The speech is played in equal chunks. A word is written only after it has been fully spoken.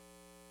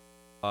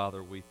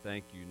Father, we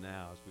thank you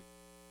now as we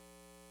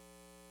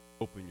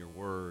open your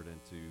word and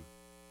to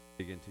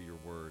dig into your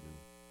word and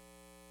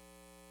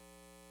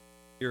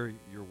hear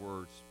your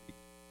word speak.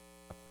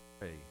 I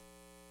pray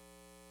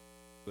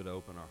would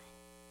open our hearts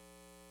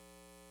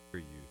to hear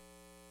you.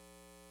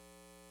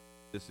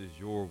 This is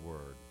your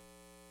word,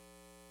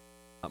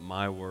 not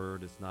my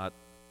word. It's not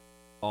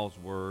Paul's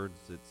words.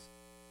 It's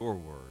your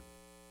word.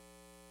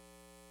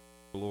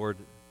 Lord,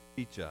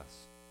 teach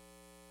us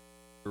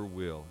your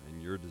will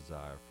and your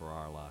desire for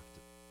our life.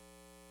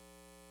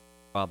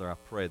 Father, I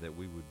pray that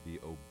we would be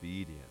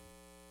obedient,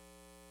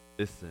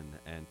 listen,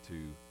 and to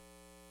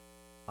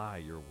apply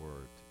your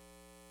word.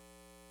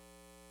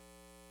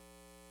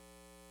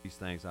 These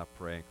things I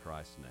pray in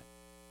Christ's name.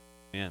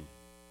 Amen.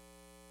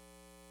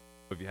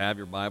 If you have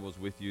your Bibles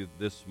with you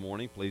this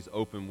morning, please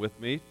open with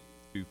me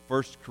to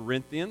 1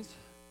 Corinthians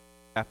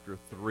chapter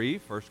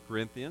 3. 1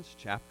 Corinthians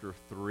chapter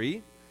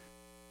 3.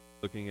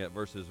 Looking at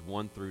verses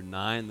 1 through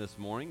 9 this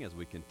morning as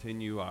we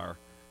continue our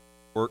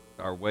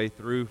way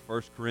through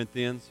 1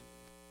 Corinthians.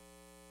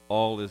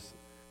 Paul is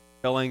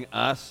telling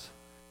us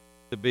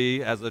to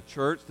be, as a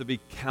church, to be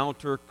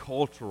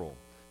countercultural.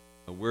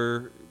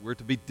 We're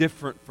to be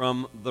different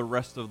from the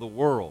rest of the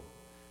world.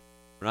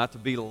 We're not to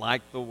be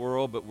like the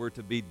world, but we're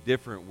to be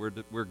different.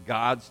 We're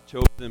God's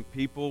chosen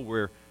people.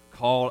 We're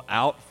called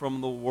out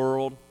from the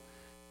world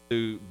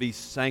to be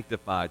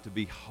sanctified, to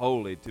be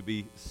holy, to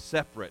be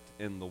separate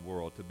in the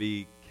world, to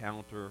be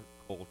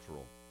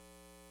countercultural.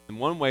 And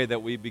one way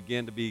that we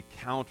begin to be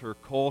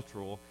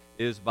countercultural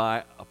is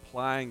by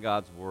applying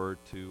God's word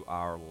to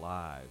our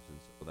lives. And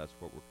so that's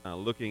what we're kind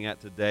of looking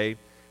at today.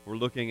 We're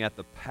looking at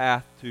the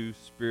path to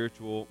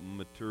spiritual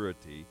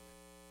maturity.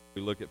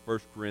 We look at 1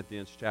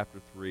 Corinthians chapter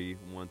 3,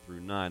 1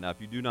 through 9. Now,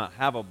 if you do not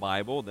have a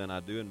Bible, then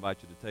I do invite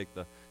you to take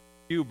the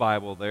Pew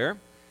Bible there in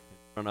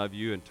front of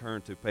you and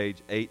turn to page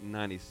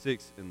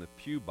 896 in the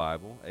Pew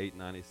Bible,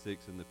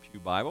 896 in the Pew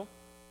Bible.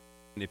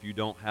 And if you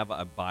don't have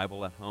a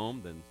Bible at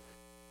home, then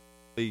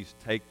please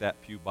take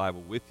that Pew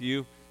Bible with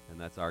you, and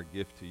that's our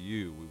gift to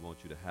you. We want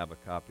you to have a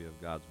copy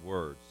of God's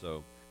Word.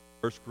 So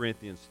 1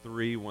 Corinthians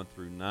 3, 1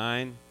 through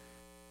 9,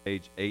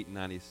 page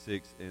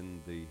 896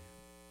 in the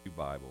Pew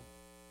Bible.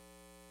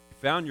 If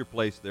you found your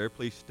place there,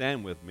 please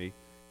stand with me in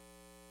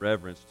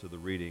reverence to the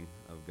reading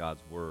of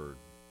God's Word.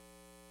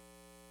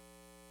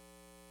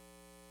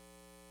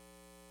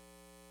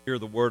 Hear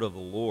the word of the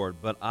Lord.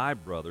 But I,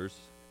 brothers,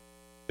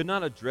 could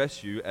not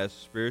address you as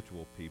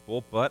spiritual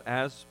people, but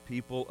as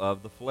people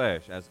of the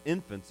flesh, as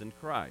infants in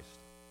Christ.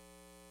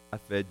 I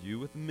fed you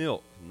with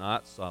milk,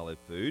 not solid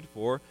food,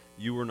 for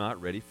you were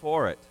not ready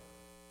for it.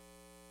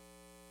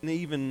 And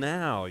even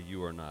now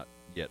you are not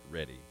yet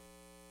ready,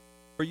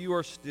 for you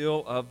are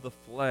still of the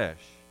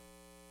flesh.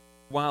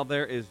 While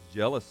there is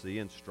jealousy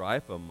and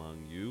strife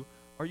among you,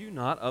 are you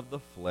not of the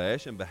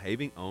flesh and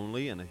behaving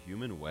only in a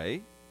human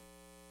way?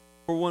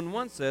 For when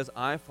one says,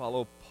 I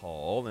follow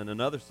Paul, and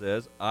another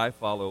says, I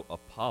follow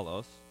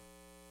Apollos,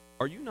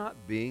 are you not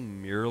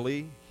being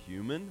merely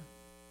human?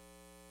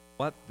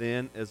 What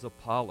then is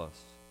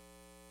Apollos?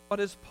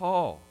 What is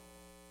Paul?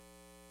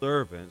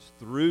 Servants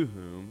through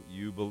whom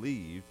you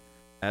believed,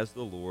 as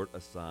the Lord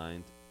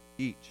assigned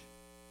each.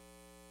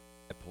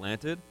 I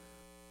planted,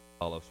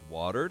 Apollos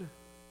watered,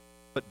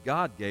 but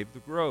God gave the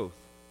growth.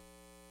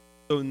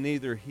 So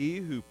neither he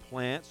who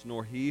plants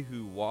nor he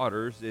who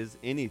waters is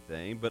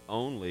anything, but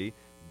only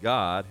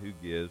God who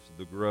gives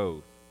the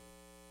growth.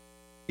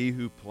 He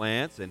who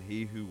plants and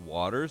he who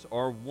waters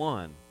are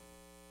one.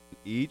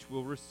 Each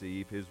will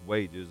receive his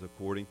wages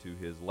according to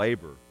his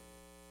labor.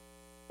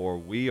 For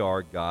we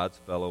are God's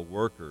fellow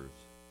workers.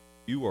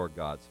 You are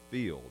God's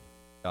field,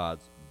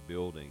 God's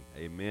building.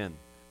 Amen.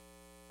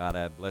 God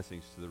add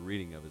blessings to the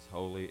reading of his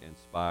holy,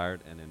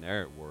 inspired, and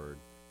inerrant word.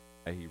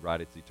 May he write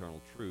its eternal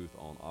truth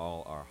on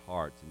all our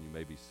hearts, and you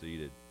may be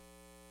seated.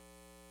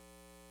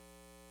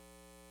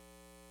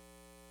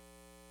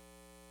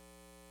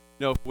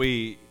 You know, if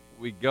we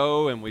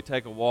go and we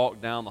take a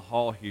walk down the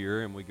hall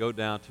here, and we go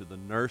down to the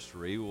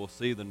nursery, we'll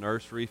see the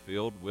nursery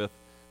filled with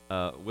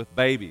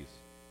babies.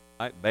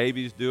 Right?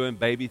 Babies doing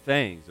baby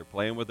things. They're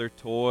playing with their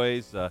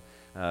toys.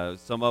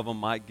 Some of them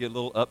might get a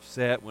little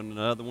upset when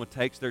another one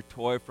takes their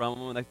toy from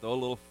them, and they throw a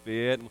little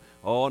fit. And,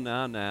 oh,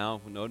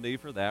 now, no need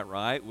for that,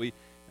 right? We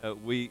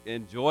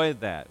enjoy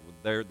that.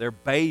 They're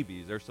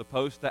babies. They're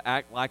supposed to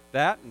act like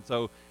that, and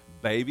so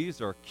babies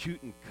are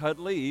cute and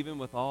cuddly, even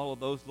with all of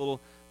those little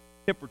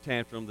temper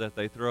tantrums that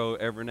they throw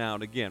every now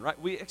and again,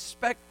 right? We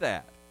expect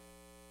that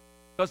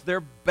because they're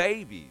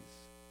babies.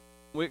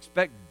 We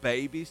expect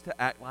babies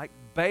to act like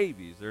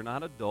babies. They're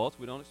not adults.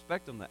 We don't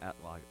expect them to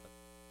act like it.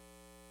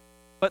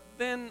 But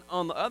then,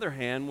 on the other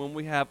hand, when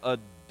we have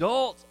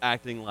adults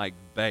acting like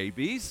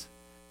babies,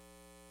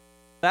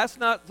 that's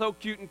not so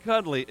cute and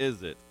cuddly,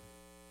 is it?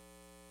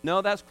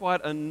 No, that's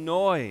quite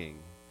annoying.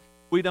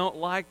 We don't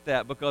like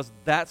that because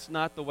that's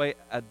not the way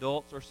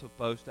adults are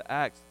supposed to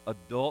act.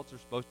 Adults are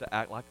supposed to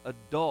act like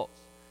adults.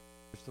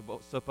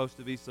 There's supposed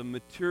to be some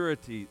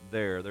maturity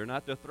there. They're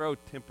not to throw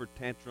temper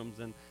tantrums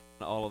and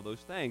all of those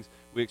things.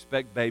 We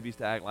expect babies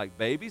to act like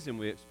babies, and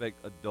we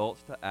expect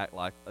adults to act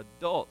like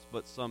adults.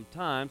 But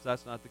sometimes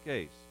that's not the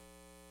case.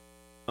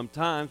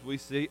 Sometimes we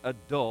see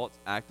adults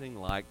acting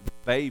like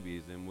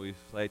babies, and we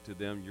say to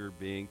them, "You're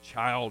being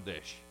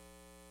childish."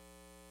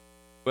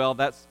 Well,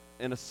 that's,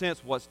 in a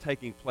sense, what's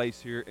taking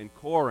place here in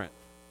Corinth.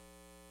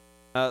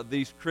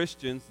 These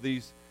Christians,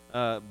 these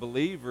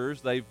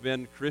believers, they've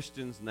been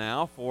Christians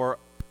now for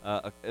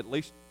at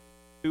least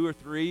 2 or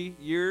 3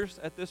 years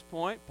at this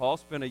point. Paul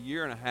spent 1.5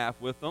 years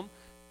with them,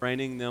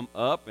 training them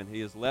up, and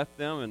he has left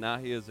them, and now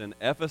he is in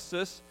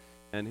Ephesus,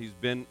 and he's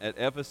been at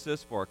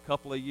Ephesus for a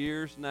couple of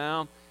years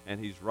now, and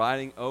he's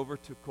riding over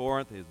to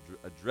Corinth. He's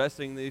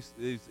addressing these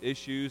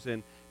issues,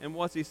 and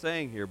what's he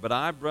saying here? "But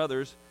I,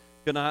 brothers,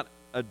 cannot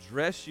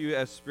address you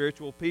as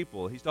spiritual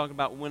people." He's talking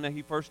about when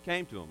he first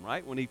came to them,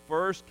 right? When he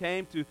first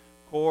came to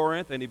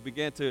Corinth and he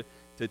began to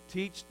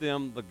teach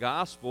them the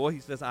gospel, he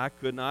says, "I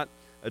could not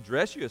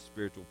address you as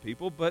spiritual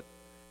people, but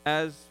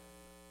as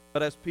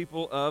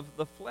people of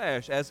the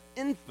flesh, as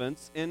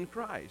infants in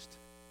Christ.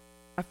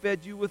 I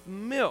fed you with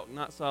milk,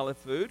 not solid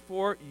food,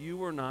 for you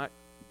were not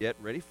yet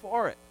ready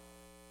for it."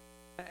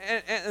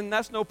 And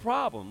that's no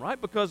problem, right?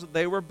 Because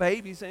they were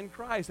babies in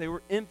Christ. They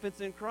were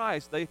infants in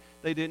Christ. They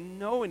didn't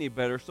know any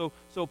better. So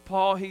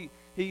Paul, he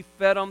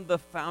fed them the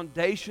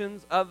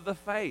foundations of the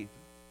faith.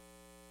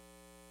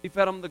 He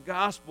fed them the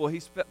gospel. He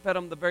fed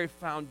them the very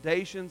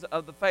foundations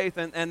of the faith.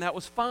 And that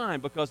was fine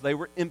because they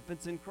were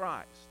infants in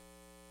Christ.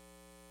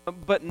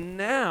 But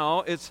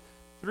now it's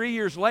 3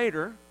 years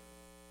later,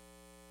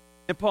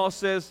 and Paul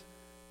says,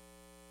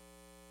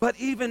 "But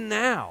even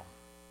now,"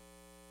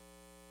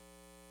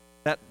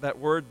 that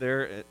word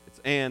there,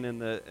 it's "and" in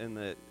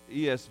the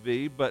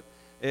ESV, but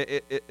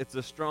it's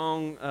a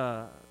strong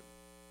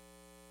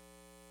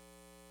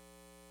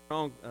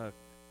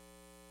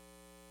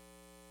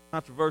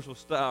controversial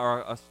style,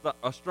 or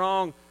a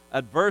strong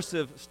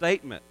adversive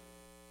statement.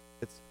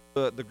 It's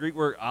the Greek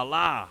word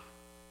 "Allah,"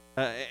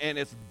 and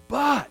it's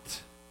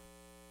 "but."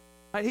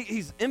 Right?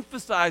 He's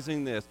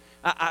emphasizing this.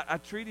 I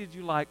treated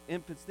you like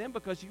infants then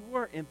because you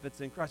were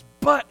infants in Christ.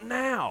 But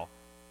now,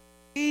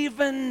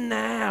 even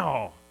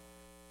now,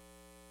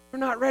 you're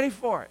not ready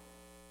for it.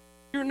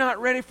 You're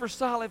not ready for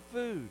solid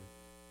food.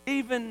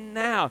 Even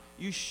now,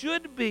 you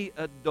should be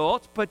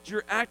adults, but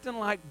you're acting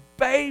like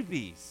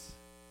babies.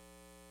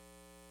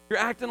 You're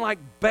acting like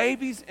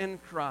babies in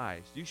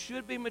Christ. You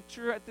should be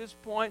mature at this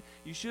point.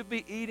 You should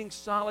be eating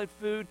solid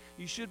food.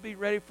 You should be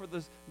ready for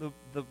the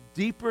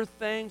deeper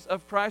things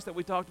of Christ that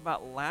we talked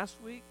about last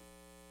week,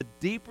 the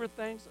deeper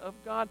things of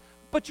God.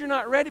 But you're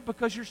not ready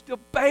because you're still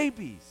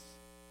babies.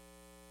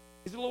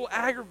 He's a little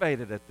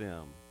aggravated at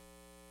them.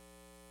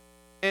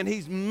 And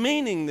he's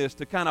meaning this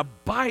to kind of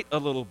bite a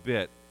little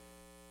bit.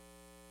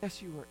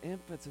 Yes, you were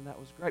infants and that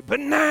was great. But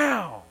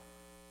now,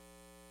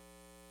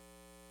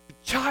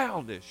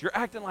 childish. You're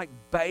acting like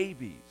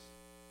babies.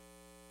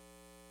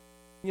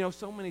 You know,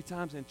 so many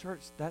times in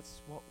church,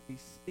 that's what we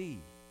see.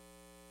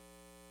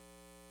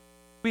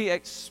 We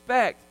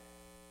expect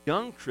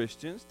young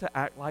Christians to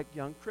act like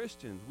young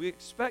Christians. We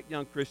expect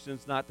young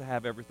Christians not to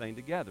have everything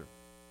together.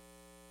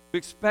 We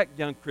expect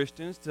young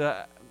Christians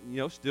to,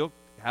 still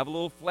have a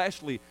little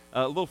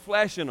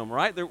flesh in them,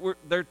 right?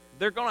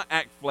 They're going to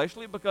act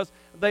fleshly because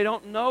they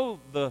don't know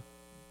the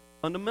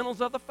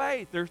fundamentals of the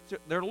faith.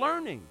 They're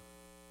learning.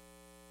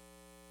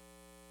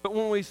 But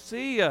when we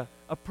see a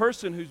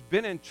person who's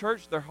been in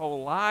church their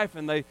whole life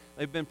and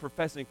they've been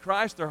professing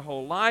Christ their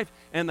whole life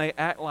and they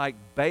act like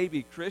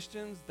baby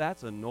Christians,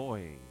 that's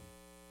annoying.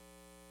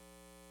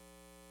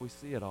 We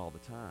see it all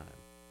the time.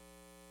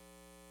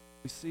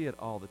 We see it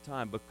all the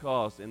time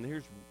because, and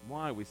here's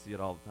why we see it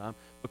all the time,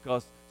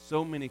 because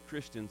so many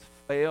Christians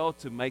fail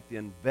to make the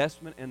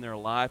investment in their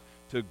life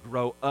to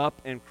grow up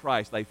in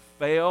Christ. They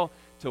fail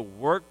to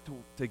work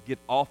to get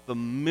off the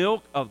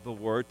milk of the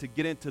Word, to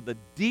get into the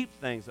deep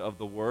things of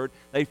the Word.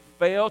 They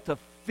fail to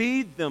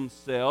feed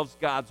themselves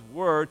God's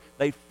Word.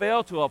 They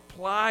fail to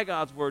apply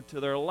God's Word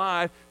to their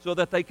life so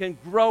that they can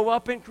grow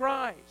up in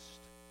Christ.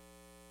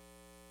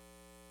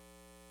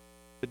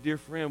 But dear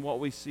friend, what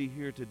we see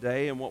here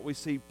today and what we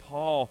see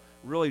Paul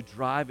really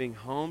driving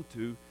home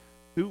to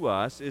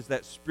us is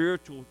that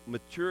spiritual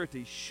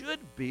maturity should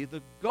be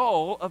the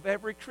goal of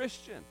every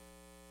Christian.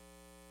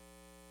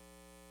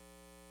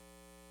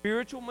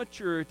 Spiritual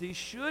maturity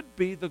should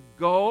be the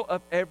goal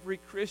of every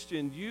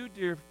Christian. You,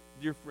 dear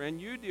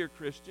friend, you, dear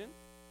Christian,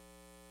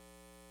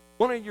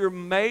 one of your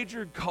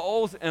major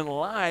goals in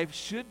life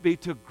should be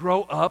to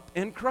grow up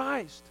in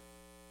Christ.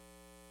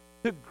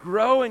 To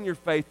grow in your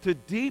faith, to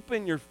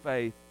deepen your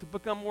faith, to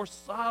become more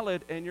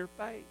solid in your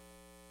faith.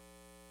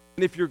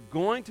 And if you're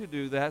going to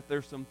do that,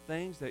 there's some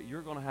things that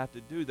you're going to have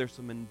to do. There's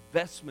some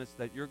investments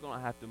that you're going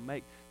to have to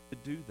make to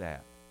do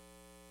that.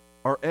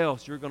 Or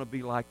else you're going to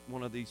be like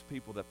one of these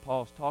people that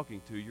Paul's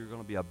talking to. You're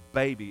going to be a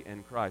baby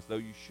in Christ. Though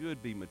you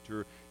should be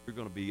mature, you're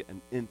going to be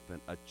an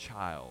infant, a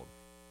child.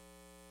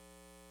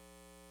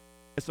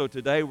 And so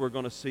today we're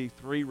going to see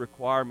 3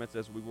 requirements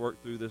as we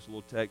work through this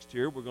little text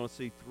here. We're going to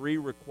see 3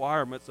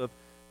 requirements of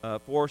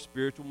for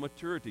spiritual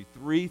maturity.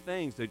 3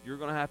 things that you're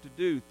going to have to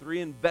do,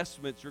 3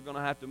 investments you're going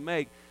to have to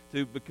make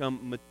to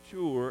become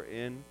mature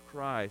in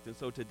Christ. And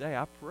so today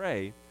I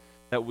pray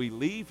that we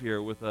leave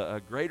here with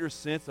a greater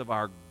sense of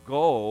our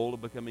goal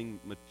of becoming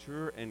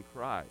mature in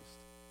Christ,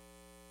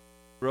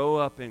 grow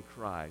up in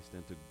Christ,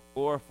 and to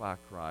glorify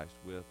Christ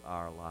with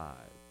our lives.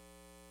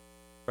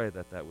 Pray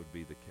that that would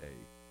be the case.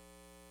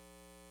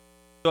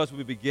 So as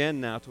we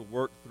begin now to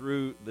work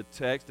through the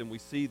text and we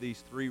see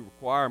these 3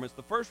 requirements,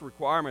 the first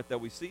requirement that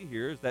we see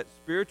here is that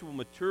spiritual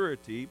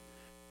maturity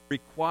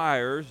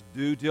requires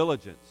due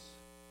diligence.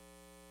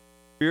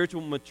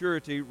 Spiritual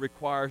maturity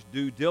requires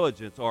due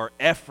diligence or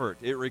effort.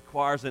 It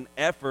requires an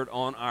effort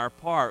on our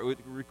part. It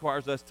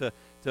requires us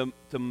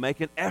to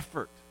make an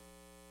effort.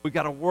 We've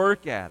got to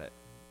work at it.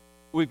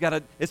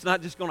 It's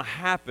not just going to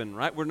happen,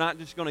 right? We're not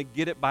just going to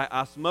get it by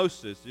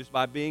osmosis, just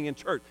by being in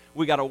church.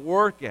 We've got to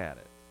work at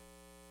it.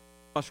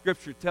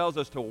 Scripture tells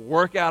us to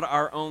work out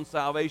our own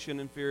salvation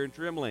in fear and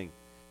trembling.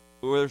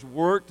 There's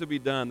work to be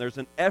done. There's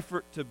an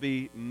effort to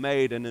be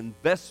made, an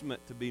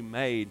investment to be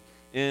made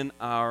in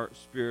our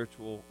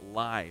spiritual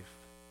life.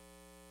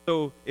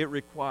 So it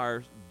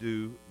requires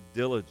due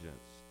diligence.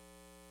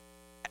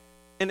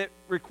 And it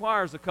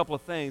requires a couple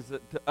of things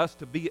to us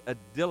to be a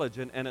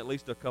diligent, and at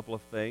least a couple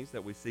of things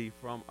that we see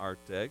from our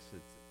text.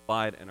 It's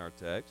implied in our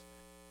text.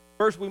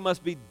 First, we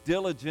must be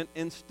diligent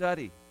in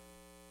study.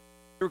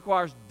 It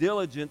requires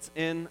diligence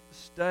in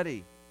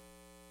study.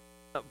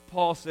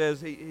 Paul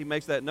says, he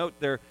makes that note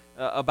there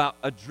about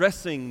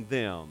addressing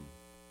them.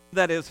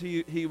 That is,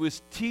 he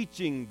was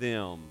teaching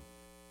them.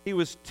 He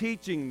was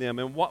teaching them.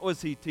 And what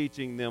was he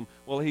teaching them?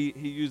 Well, he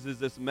uses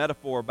this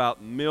metaphor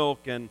about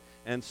milk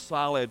and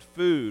solid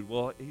food.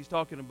 Well, he's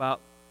talking about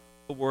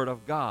the Word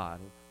of God,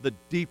 the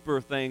deeper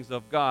things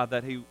of God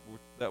that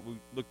we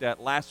looked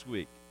at last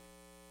week.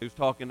 He was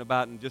talking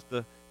about in just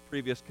the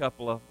previous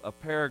couple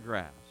of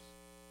paragraphs.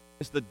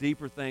 It's the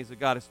deeper things of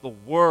God. It's the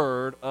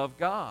Word of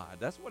God.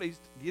 That's what he's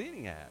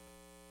getting at.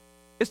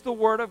 It's the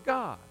Word of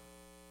God.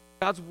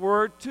 God's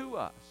Word to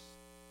us.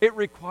 It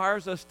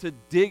requires us to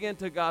dig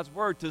into God's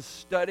Word, to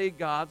study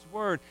God's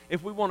Word.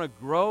 If we want to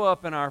grow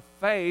up in our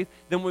faith,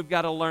 then we've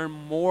got to learn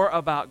more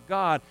about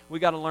God.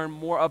 We've got to learn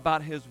more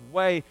about His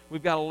way.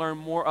 We've got to learn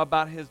more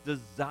about His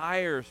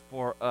desires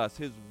for us,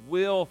 His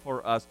will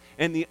for us.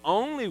 And the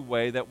only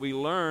way that we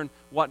learn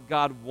what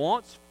God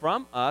wants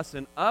from us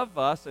and of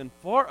us and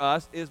for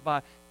us is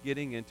by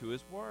getting into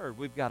His Word.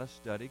 We've got to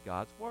study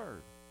God's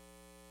Word.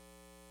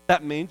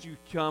 That means you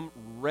come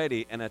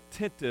ready and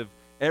attentive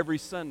every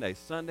Sunday,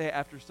 Sunday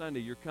after Sunday.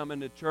 You're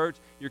coming to church,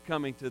 you're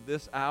coming to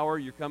this hour,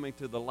 you're coming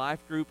to the life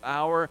group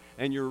hour,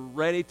 and you're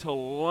ready to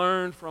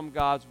learn from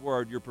God's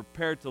Word. You're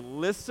prepared to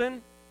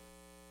listen.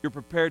 You're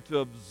prepared to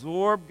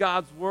absorb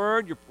God's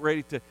Word. You're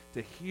ready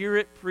to hear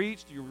it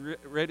preached. You're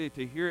ready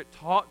to hear it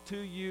taught to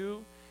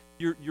you.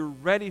 You're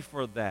ready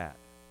for that.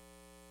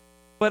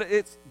 But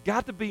it's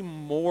got to be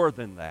more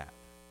than that.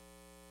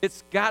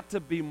 It's got to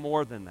be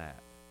more than that.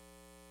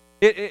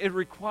 It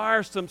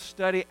requires some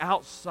study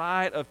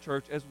outside of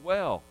church as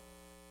well.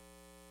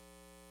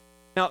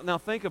 Now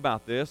think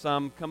about this.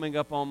 I'm coming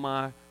up on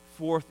my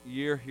 4th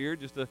year here,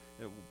 just a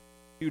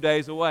few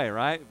days away,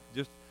 right?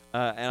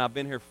 And I've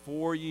been here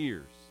 4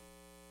 years.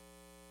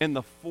 In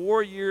the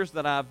 4 years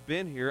that I've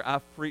been here,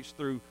 I've preached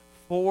through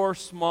 4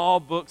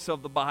 small books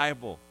of the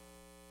Bible.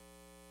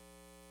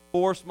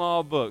 4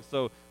 small books.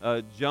 So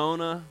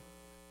Jonah,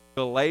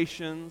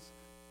 Galatians,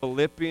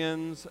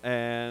 Philippians,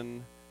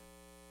 and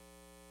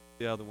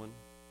the other one.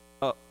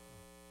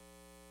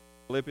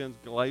 Philippians,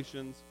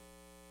 Galatians,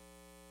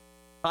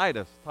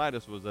 Titus.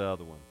 Titus was the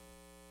other one.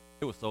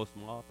 It was so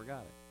small, I forgot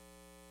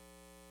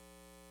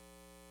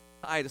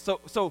it. Titus.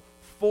 So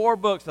 4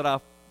 books that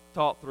I've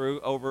taught through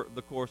over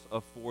the course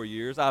of 4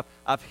 years.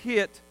 I've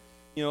hit,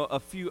 a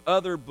few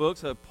other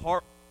books,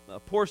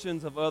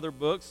 portions of other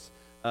books.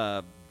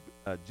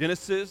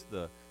 Genesis,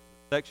 the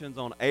sections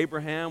on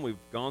Abraham. We've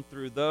gone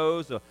through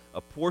those. A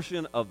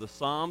portion of the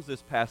Psalms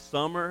this past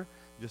summer.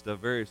 Just a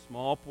very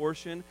small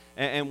portion,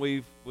 and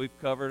we've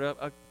covered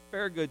a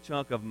fair good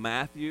chunk of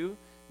Matthew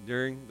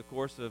during the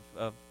course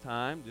of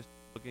time, just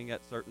looking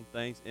at certain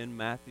things in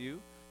Matthew.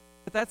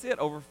 But that's it,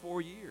 over 4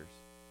 years.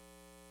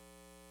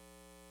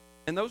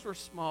 And those were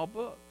small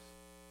books.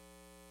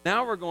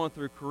 Now we're going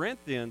through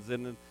Corinthians,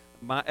 and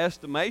my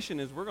estimation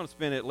is we're going to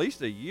spend at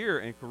least a year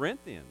in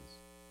Corinthians.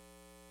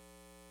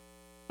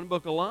 One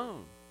book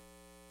alone.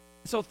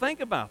 So think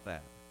about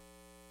that.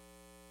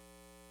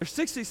 There's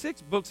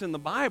 66 books in the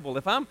Bible.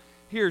 If I'm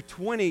here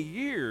 20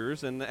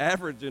 years and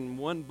averaging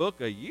 1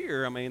 book a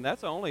year,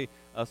 that's only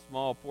a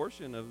small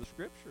portion of the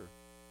Scripture.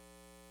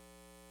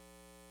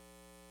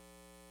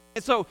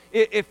 And so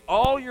if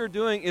all you're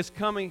doing is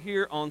coming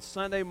here on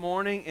Sunday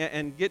morning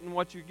and getting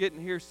what you're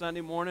getting here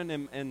Sunday morning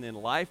and in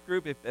life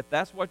group, if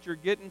that's what you're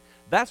getting,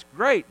 that's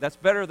great. That's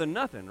better than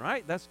nothing,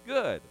 right? That's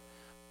good.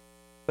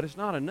 But it's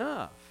not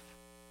enough.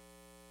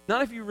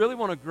 Not if you really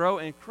want to grow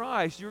in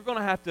Christ. You're going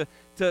to have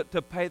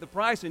to pay the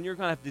price, and you're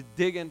going to have to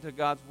dig into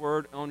God's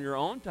Word on your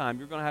own time.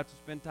 You're going to have to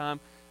spend time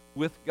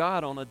with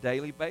God on a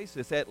daily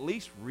basis, at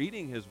least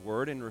reading His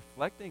Word and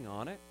reflecting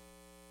on it.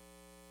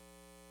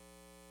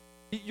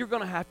 You're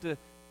going to have to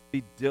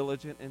be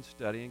diligent in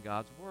studying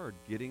God's Word,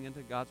 getting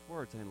into God's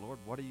Word, saying, Lord,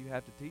 what do you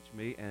have to teach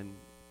me? And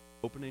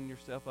opening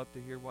yourself up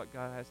to hear what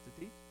God has to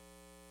teach.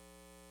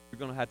 You're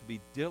going to have to be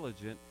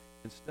diligent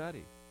in study.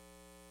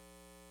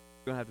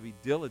 You're going to have to be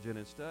diligent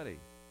in study.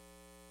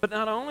 But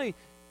not only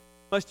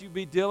must you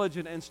be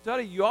diligent in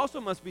study, you also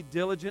must be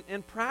diligent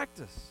in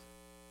practice.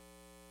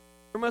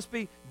 There must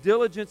be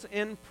diligence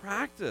in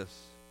practice.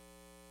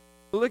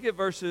 Look at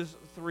verses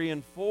 3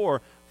 and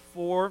 4.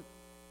 Let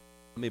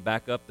me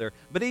back up there.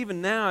 But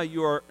even now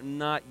you are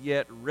not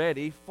yet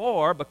ready,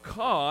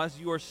 because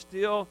you are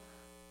still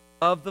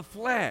of the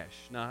flesh.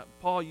 Now,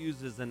 Paul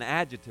uses an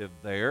adjective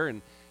there,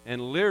 and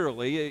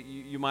literally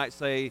you might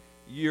say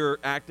you're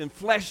acting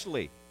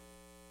fleshly.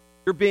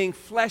 You're being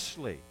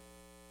fleshly.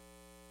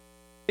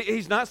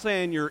 He's not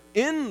saying you're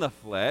in the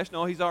flesh.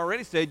 No, he's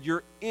already said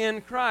you're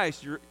in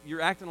Christ.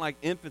 You're acting like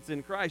infants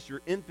in Christ.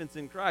 You're infants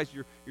in Christ.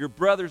 You're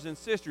brothers and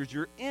sisters.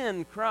 You're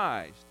in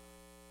Christ.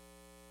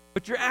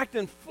 But you're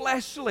acting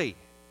fleshly.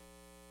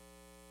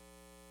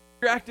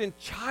 You're acting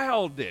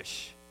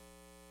childish.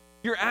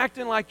 You're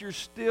acting like you're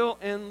still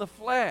in the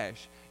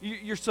flesh.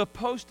 You're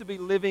supposed to be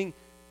living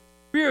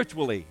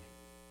spiritually,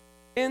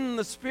 in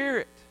the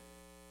Spirit.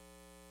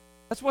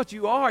 That's what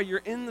you are.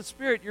 You're in the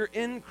Spirit. You're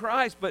in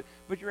Christ, but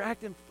you're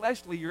acting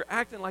fleshly. You're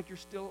acting like you're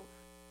still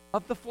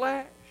of the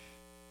flesh.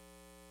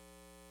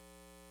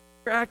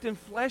 You're acting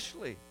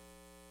fleshly.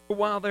 For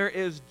while there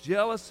is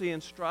jealousy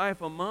and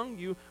strife among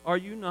you, are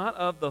you not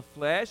of the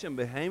flesh and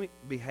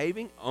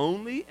behaving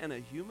only in a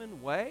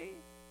human way?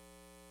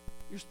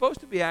 You're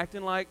supposed to be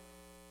acting like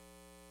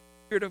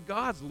the Spirit of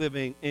God's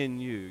living in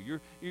you.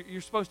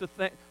 You're supposed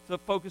to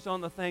focus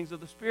on the things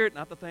of the Spirit,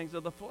 not the things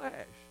of the flesh.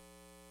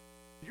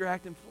 You're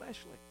acting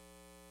fleshly.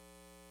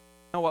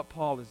 Now, what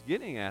Paul is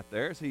getting at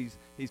there is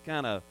he's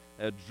kind of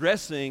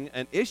addressing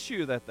an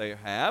issue that they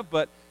have,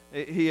 but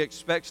he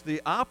expects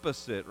the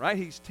opposite, right?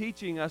 He's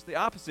teaching us the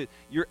opposite.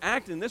 You're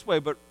acting this way,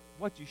 but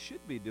what you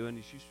should be doing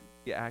is you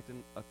should be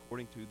acting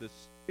according to the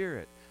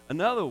Spirit. In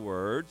other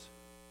words,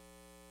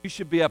 you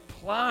should be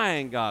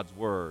applying God's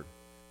Word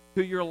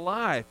to your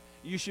life.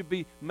 You should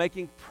be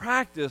making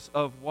practice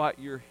of what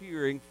you're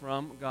hearing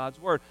from God's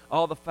Word.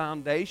 All the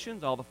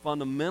foundations, all the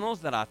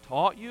fundamentals that I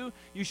taught you,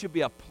 you should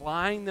be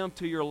applying them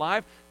to your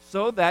life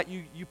so that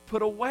you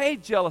put away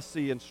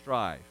jealousy and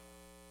strife.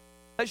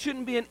 That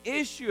shouldn't be an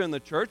issue in the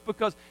church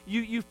because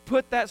you've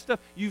put that stuff,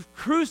 you've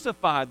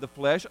crucified the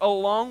flesh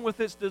along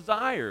with its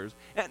desires.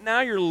 And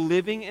now you're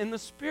living in the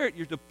Spirit.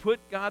 You're to put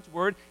God's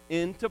Word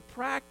into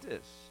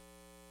practice.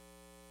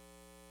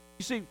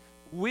 You see,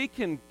 we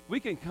can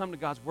come to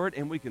God's Word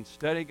and we can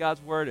study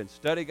God's Word and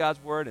study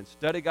God's Word and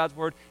study God's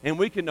Word, and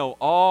we can know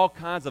all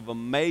kinds of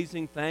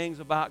amazing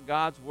things about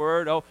God's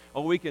Word. Oh,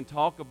 we can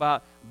talk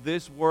about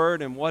this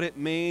word and what it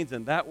means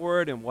and that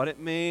word and what it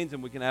means,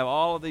 and we can have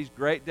all of these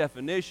great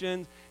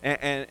definitions,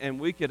 and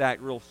we could act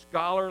real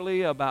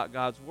scholarly about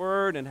God's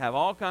Word and have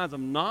all kinds of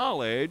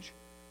knowledge.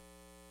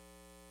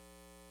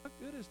 What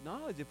good is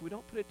knowledge if we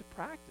don't put it to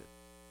practice?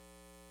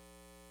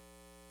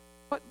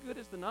 What good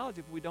is the knowledge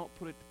if we don't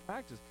put it to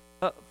practice?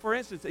 For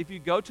instance, if you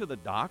go to the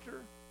doctor,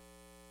 and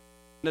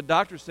the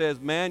doctor says,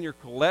 man, your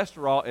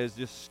cholesterol is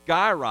just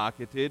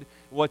skyrocketed,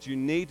 what you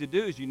need to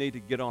do is you need to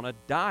get on a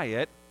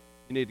diet.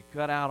 You need to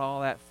cut out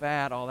all that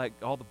fat, all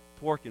the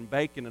pork and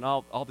bacon and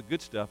all the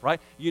good stuff, right?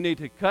 You need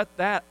to cut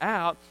that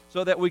out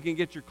so that we can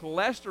get your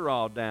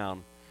cholesterol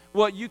down.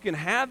 Well, you can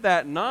have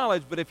that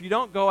knowledge, but if you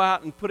don't go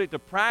out and put it to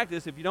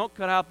practice, if you don't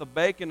cut out the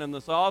bacon and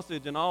the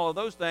sausage and all of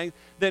those things,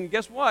 then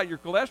guess what? Your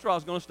cholesterol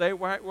is going to stay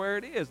where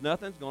it is.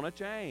 Nothing's going to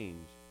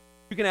change.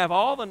 You can have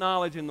all the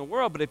knowledge in the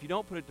world, but if you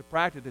don't put it to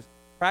practice,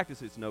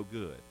 it's no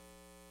good.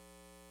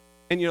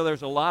 And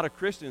there's a lot of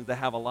Christians that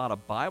have a lot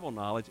of Bible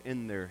knowledge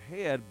in their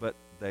head, but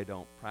they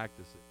don't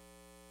practice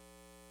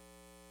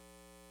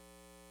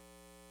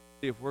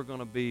it. If we're going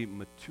to be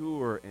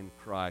mature in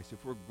Christ,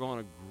 if we're going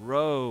to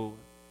grow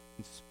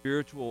in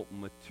spiritual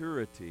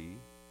maturity,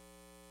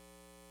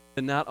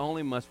 then not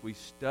only must we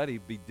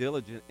be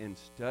diligent in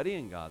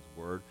studying God's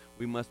Word,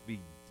 we must be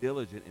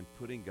diligent in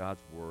putting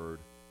God's Word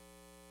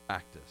to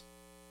practice.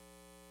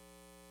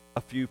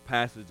 A few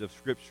passages of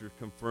Scripture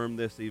confirm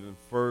this even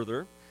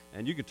further.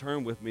 And you can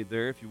turn with me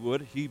there, if you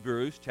would,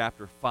 Hebrews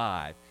chapter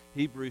 5.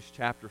 Hebrews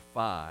chapter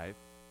 5.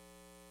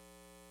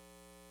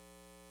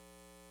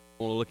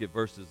 I want to look at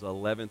verses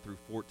 11 through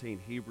 14.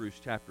 Hebrews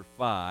chapter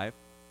 5,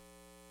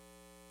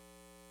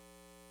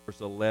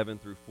 verse 11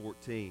 through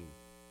 14.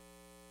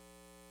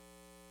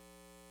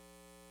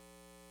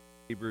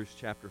 Hebrews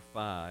chapter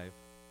 5,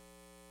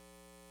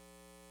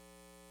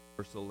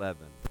 verse 11.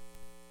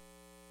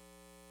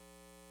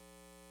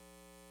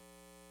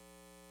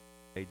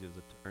 Pages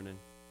are turning.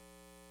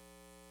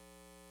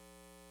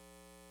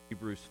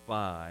 Hebrews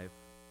 5,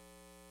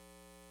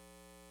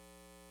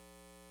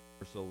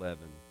 verse 11.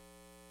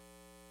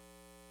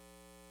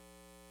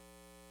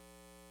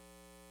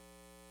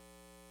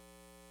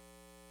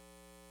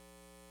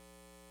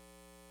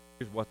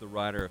 Here's what the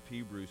writer of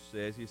Hebrews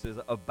says. He says,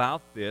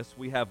 about this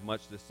we have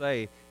much to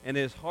say, and it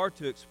is hard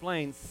to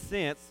explain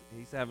since,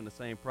 he's having the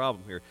same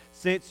problem here,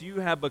 since you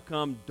have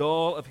become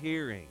dull of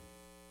hearing.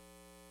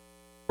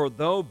 For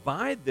though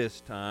by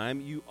this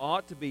time you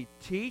ought to be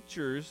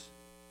teachers,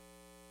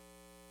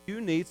 you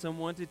need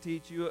someone to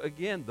teach you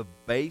again the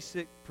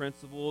basic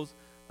principles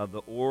of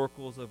the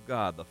oracles of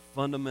God, the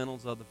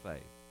fundamentals of the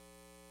faith.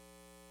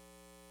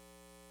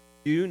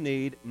 You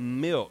need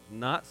milk,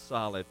 not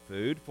solid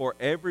food, for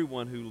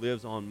everyone who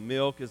lives on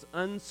milk is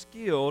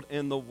unskilled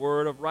in the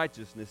word of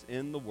righteousness,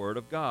 in the word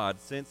of God,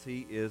 since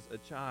he is a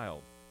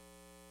child.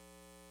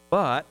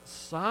 But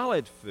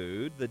solid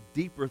food, the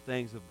deeper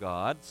things of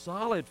God,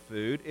 solid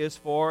food is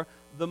for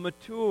the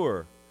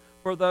mature,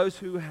 for those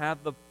who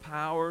have the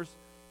powers,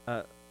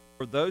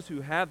 for those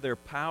who have their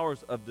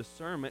powers of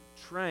discernment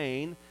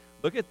trained,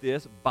 look at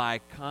this,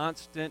 by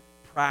constant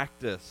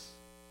practice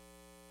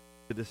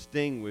to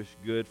distinguish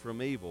good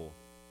from evil.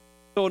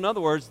 So in other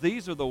words,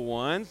 these are the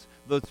ones,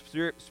 the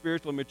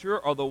spiritually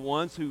mature are the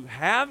ones who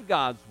have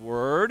God's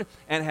word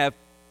and have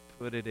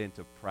put it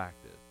into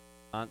practice.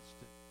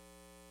 Constant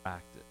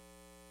practice.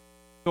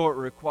 So it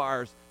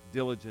requires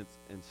diligence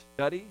in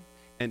study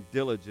and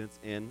diligence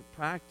in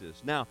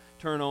practice. Now,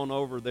 turn on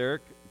over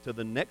there to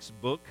the next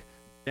book,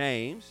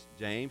 James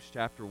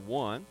chapter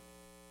 1.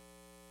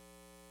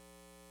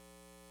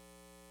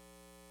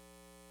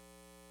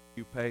 A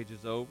few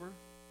pages over.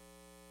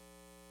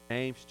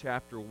 James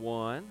chapter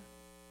 1,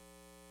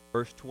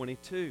 verse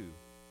 22.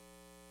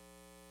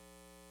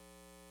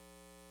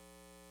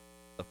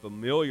 A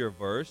familiar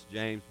verse,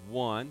 James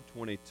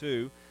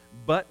 1:22.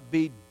 But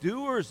be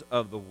doers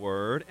of the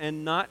word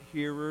and not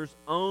hearers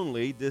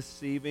only,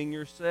 deceiving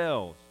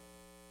yourselves.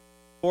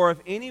 For if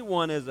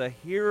anyone is a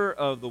hearer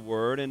of the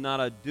word and not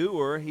a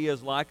doer, he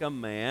is like a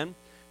man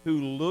who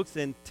looks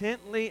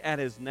intently at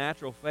his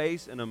natural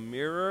face in a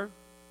mirror,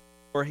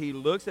 for he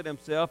looks at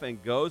himself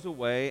and goes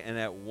away and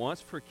at once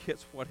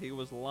forgets what he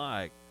was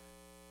like.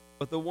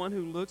 But the one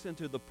who looks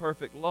into the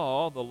perfect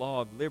law, the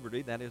law of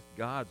liberty, that is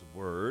God's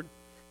word,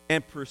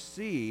 and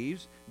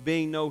perceives,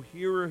 being no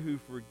hearer who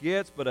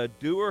forgets, but a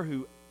doer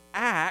who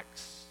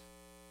acts,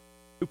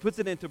 who puts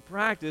it into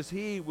practice,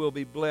 he will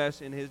be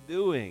blessed in his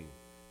doing.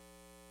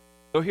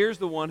 So here's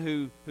the one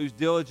who's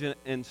diligent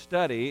in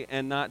study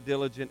and not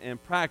diligent in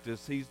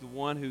practice. He's the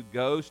one who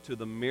goes to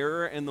the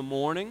mirror in the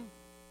morning,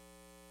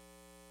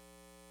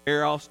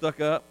 hair all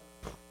stuck up,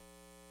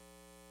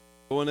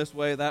 going this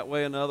way, that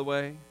way, another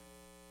way,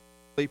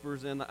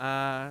 sleepers in the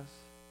eyes,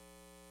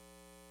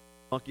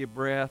 funky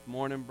breath,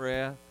 morning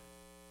breath,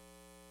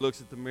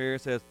 looks at the mirror,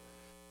 says,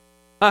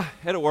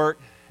 head to work,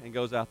 and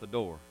goes out the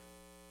door.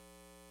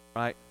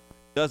 Right?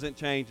 Doesn't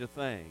change a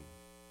thing.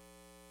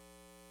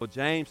 Well,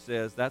 James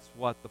says that's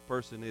what the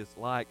person is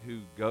like who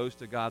goes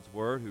to God's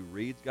word, who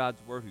reads God's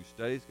word, who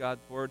studies God's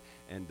word,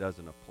 and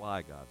doesn't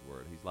apply God's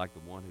word. He's like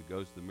the one who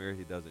goes to the mirror,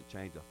 he doesn't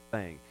change a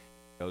thing.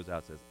 He goes out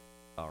and says,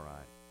 all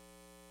right.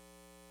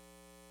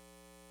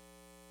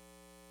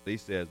 He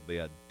says, be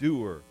a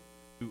doer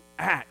who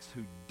acts,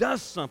 who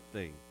does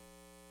something,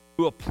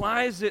 who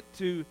applies it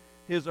to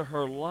his or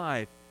her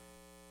life.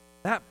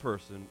 That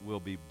person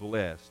will be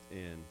blessed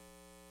in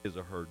his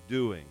or her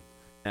doing.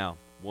 Now,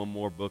 one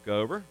more book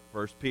over,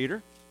 1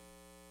 Peter.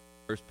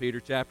 1 Peter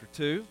chapter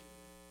 2. I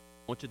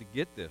want you to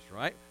get this,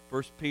 right?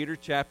 1 Peter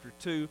chapter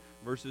 2,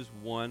 verses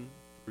 1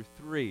 through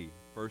 3.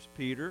 1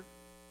 Peter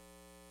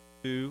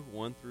 2,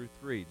 1 through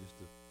 3. Just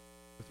 2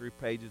 or 3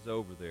 pages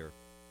over there.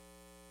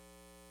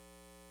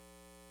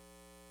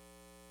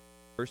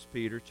 1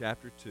 Peter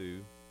chapter 2,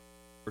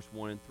 verse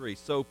 1 and 3.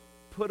 So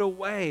put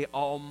away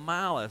all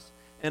malice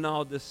and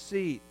all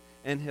deceit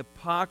and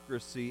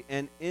hypocrisy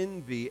and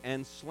envy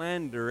and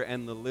slander,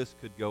 and the list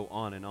could go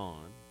on and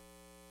on.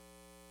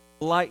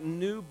 Like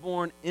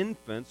newborn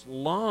infants,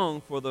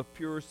 long for the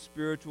pure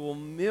spiritual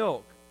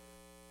milk,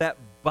 that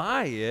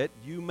by it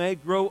you may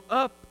grow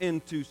up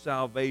into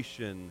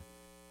salvation,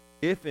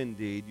 if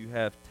indeed you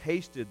have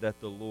tasted that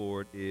the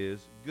Lord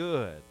is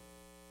good.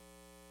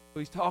 So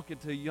he's talking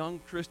to young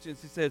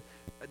Christians. He said,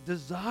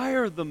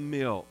 desire the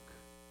milk.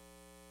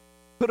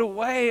 Put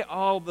away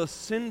all the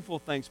sinful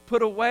things.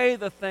 Put away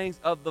the things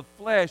of the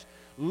flesh.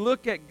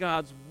 Look at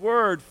God's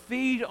word.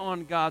 Feed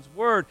on God's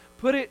word.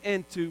 Put it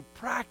into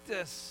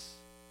practice.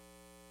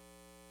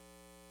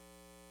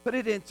 Put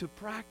it into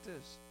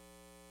practice.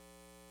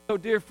 So,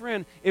 dear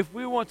friend, if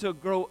we want to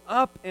grow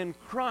up in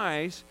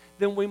Christ,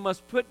 then we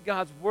must put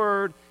God's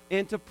word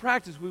into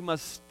practice. We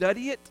must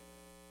study it.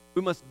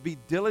 We must be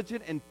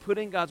diligent in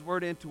putting God's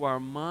word into our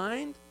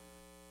mind.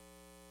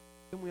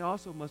 And we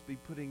also must be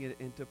putting it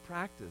into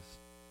practice.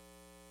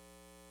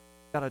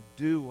 We've got to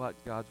do what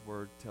God's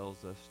word tells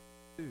us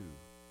to do.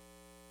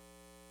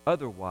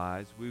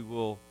 Otherwise, we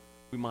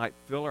might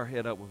fill our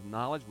head up with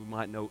knowledge. We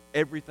might know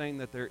everything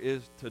that there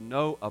is to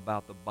know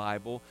about the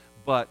Bible,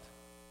 but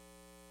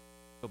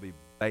we'll be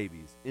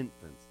babies,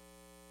 infants.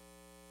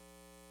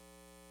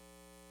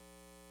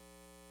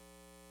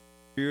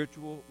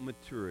 Spiritual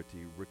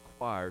maturity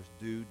requires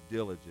due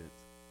diligence,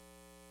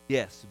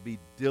 Yes, be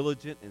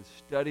diligent in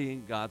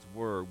studying God's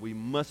Word. We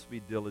must be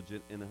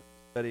diligent in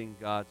studying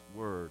God's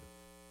Word.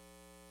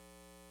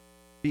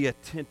 Be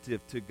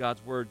attentive to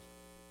God's Word,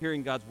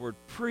 hearing God's Word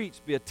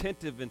preached. Be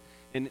attentive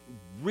in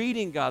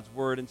reading God's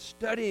Word and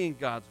studying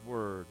God's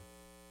Word.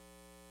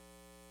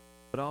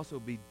 But also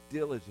be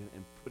diligent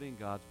in putting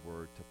God's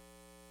Word to.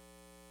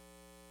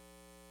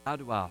 How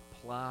do I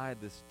apply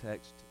this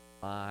text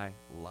to my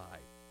life?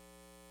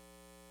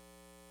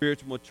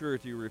 Spiritual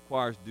maturity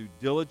requires due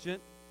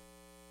diligence.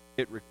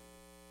 It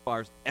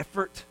requires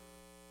effort.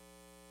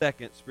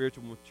 Second,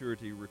 spiritual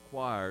maturity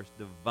requires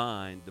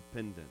divine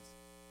dependence.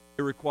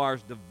 It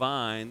requires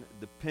divine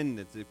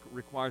dependence. It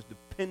requires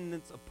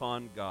dependence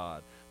upon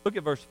God. Look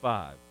at verse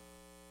 5.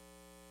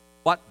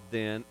 What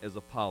then is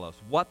Apollos?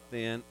 What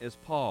then is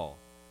Paul?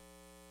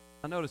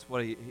 I notice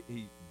what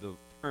the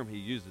term he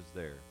uses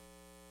there.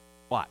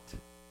 What? It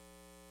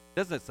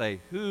doesn't say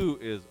who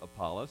is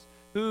Apollos,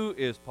 who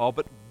is Paul,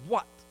 but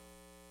what?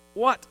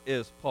 What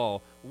is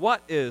Paul?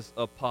 What is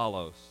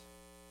Apollos?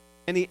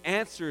 And he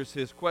answers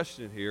his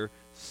question here,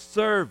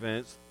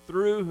 servants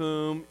through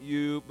whom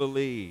you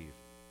believe.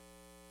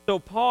 So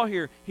Paul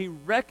here, he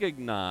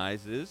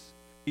recognizes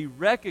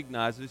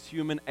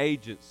human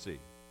agency.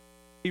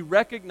 He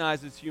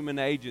recognizes human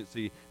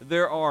agency.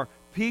 There are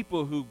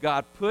people who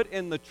God put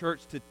in the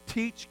church to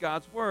teach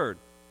God's word.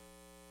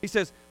 He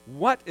says,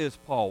 what is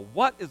Paul?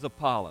 What is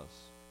Apollos?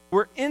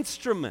 We're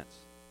instruments.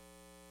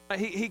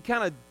 He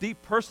kind of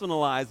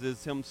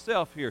depersonalizes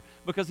himself here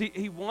because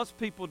he wants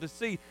people to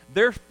see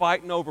they're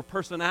fighting over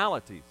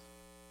personalities.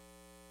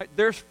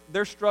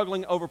 They're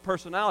struggling over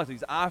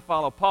personalities. I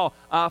follow Paul.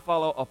 I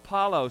follow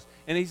Apollos.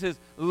 And he says,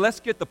 let's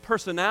get the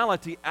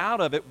personality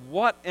out of it.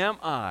 What am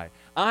I?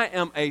 I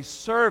am a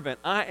servant.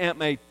 I am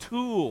a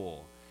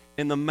tool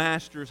in the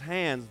master's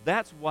hands.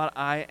 That's what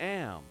I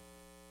am.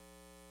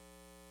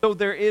 So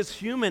there is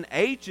human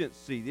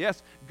agency.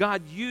 Yes,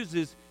 God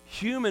uses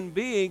human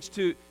beings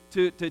to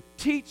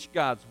teach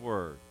God's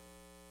word,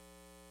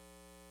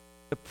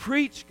 to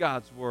preach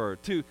God's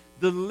word, to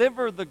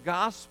deliver the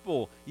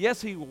gospel.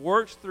 Yes, he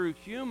works through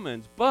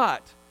humans,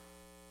 but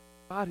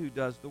God who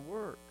does the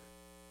work.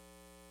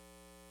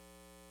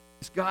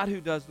 It's God who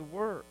does the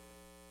work.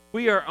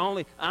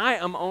 I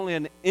am only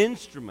an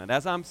instrument.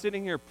 As I'm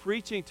sitting here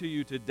preaching to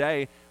you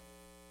today,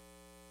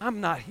 I'm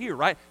not here,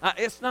 right?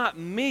 It's not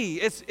me,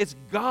 it's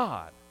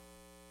God.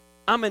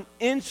 I'm an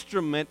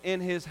instrument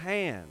in his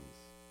hands.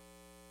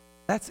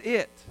 That's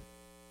it.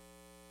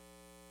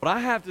 What I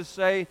have to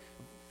say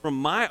from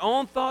my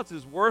own thoughts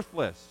is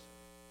worthless.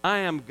 I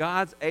am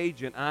God's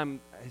agent.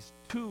 I'm his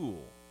tool.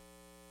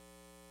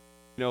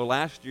 You know,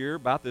 last year,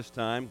 about this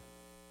time,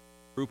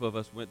 a group of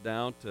us went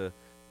down to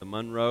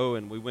Monroe,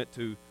 and we went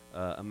to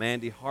a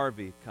Mandy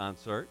Harvey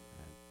concert.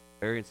 And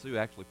Barry and Sue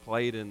actually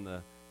played in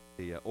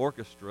the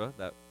orchestra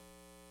that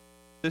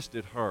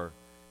assisted her.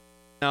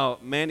 Now,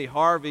 Mandy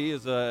Harvey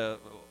is a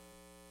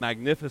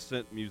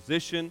magnificent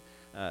musician.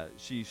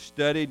 She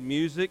studied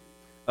music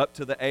up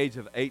to the age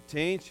of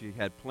 18. She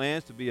had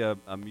plans to be a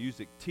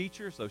music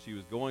teacher, so she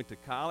was going to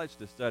college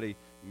to study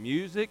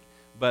music.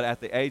 But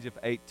at the age of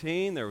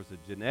 18, there was a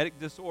genetic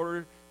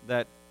disorder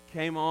that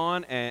came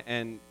on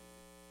and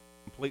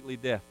completely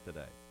deaf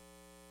today.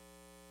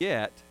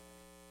 Yet,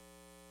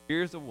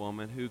 here's a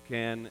woman who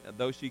can,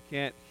 though she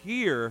can't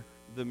hear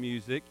the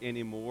music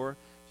anymore,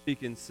 she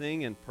can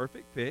sing in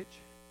perfect pitch.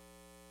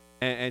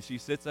 And she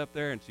sits up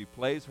there and she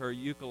plays her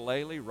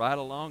ukulele right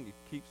along. It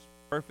keeps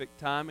perfect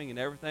timing and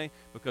everything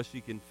because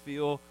she can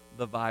feel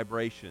the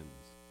vibrations.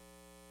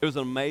 It was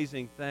an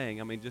amazing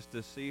thing. I mean, just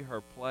to see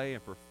her play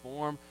and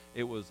perform,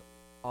 it was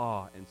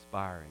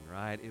awe-inspiring,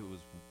 right? It was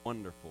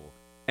wonderful.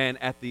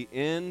 And at the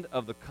end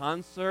of the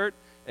concert,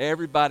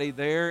 everybody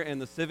there in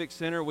the Civic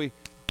Center,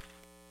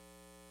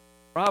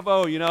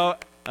 bravo,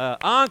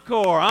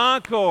 encore,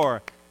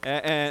 encore.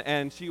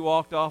 And she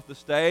walked off the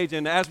stage,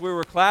 and as we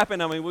were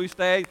clapping, I mean, we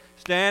stayed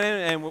standing,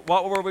 and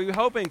what were we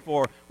hoping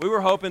for? We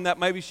were hoping that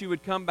maybe she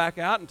would come back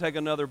out and take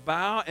another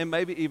bow and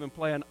maybe even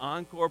play an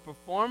encore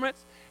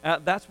performance.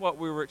 That's what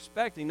we were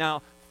expecting.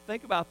 Now,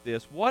 think about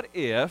this. What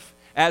if,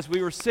 as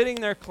we were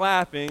sitting there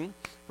clapping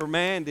for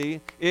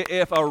Mandy,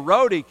 if a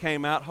roadie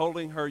came out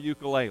holding her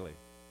ukulele?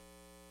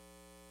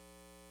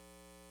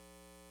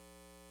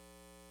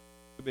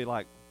 We'd be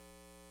like,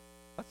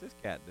 what's this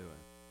cat doing?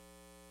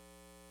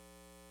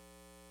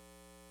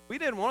 We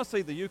didn't want to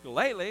see the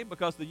ukulele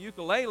because the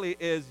ukulele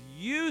is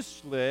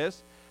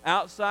useless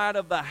outside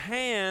of the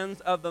hands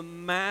of the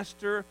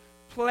master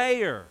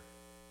player.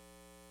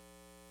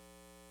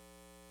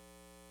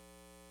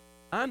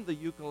 I'm the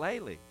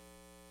ukulele.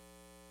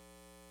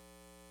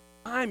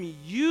 I'm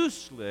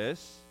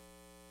useless.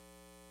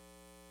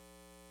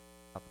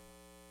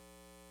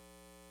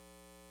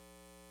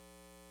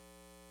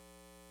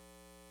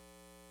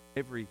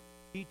 Every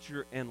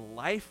teacher and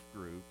life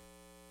group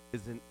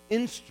is an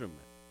instrument.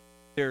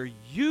 They're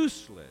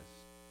useless.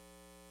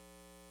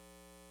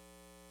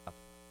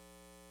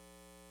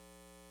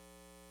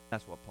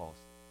 That's what Paul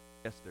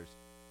says. Yes, there's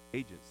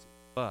agency,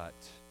 but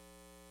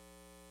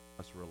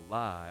must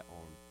rely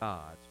on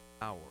God's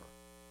power.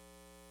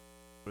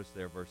 Notice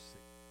there, verse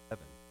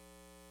 7.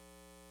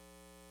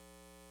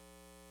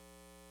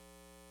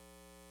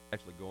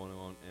 Actually, going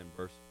on in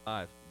verse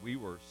 5. We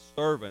were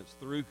servants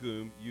through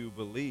whom you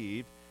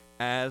believed,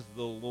 as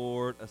the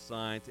Lord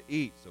assigned to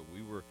each. So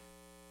we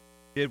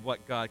did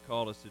what God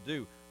called us to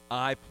do.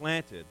 I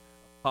planted,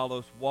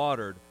 Apollos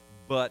watered,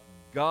 but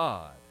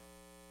God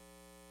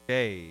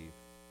gave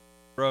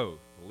growth.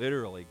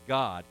 Literally,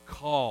 God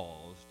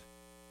caused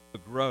the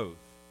growth.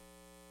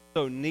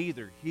 So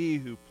neither he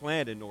who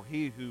planted nor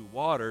he who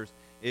waters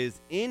is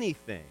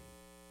anything.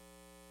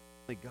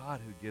 Only God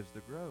who gives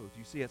the growth.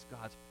 You see, it's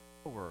God's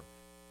power.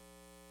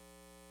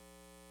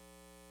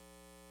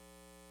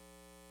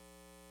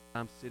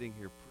 I'm sitting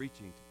here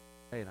preaching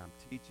today, and I'm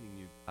teaching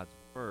you God's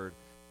word.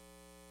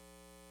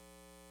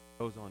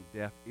 It goes on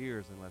deaf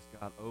ears unless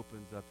God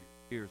opens up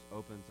your ears,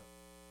 opens up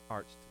your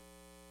hearts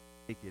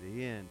to take it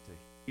in, to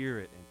hear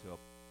it, and to apply.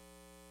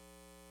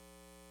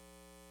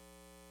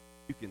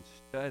 You can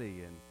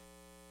study and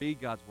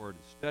read God's word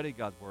and study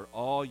God's word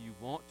all you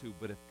want to,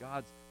 but if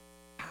God's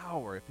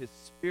power, if His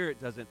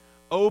Spirit doesn't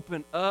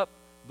open up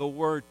the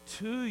word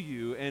to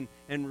you and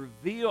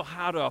reveal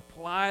how to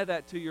apply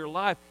that to your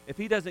life, if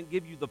He doesn't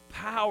give you the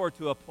power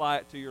to apply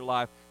it to your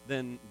life,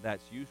 then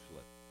that's useless.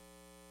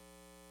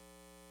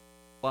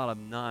 A lot of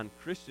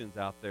non-Christians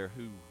out there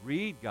who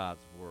read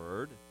God's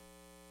word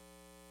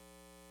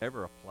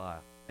never apply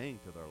a thing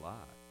to their lives.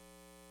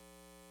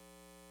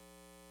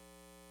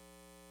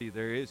 See,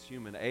 there is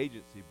human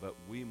agency, but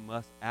we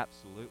must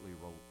absolutely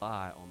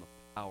rely on the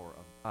power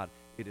of God.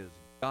 It is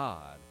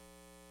God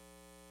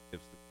who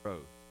gives the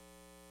growth.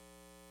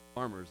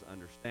 Farmers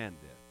understand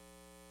this.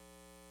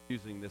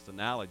 Using this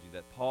analogy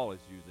that Paul is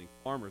using,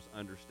 farmers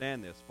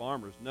understand this.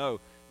 Farmers know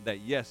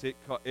that yes, it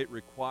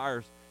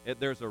requires.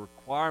 There's a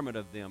requirement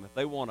of them. If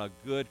they want a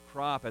good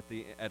crop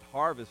at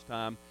harvest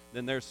time,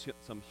 then there's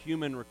some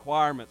human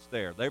requirements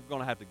there. They're going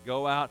to have to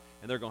go out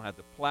and they're going to have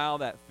to plow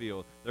that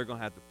field. They're going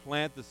to have to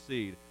plant the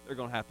seed. They're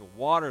going to have to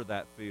water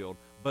that field.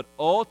 But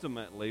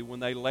ultimately, when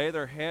they lay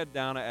their head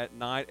down at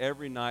night,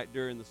 every night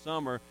during the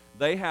summer,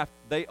 they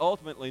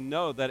ultimately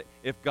know that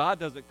if God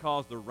doesn't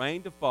cause the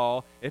rain to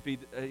fall, if He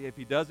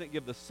doesn't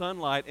give the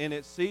sunlight in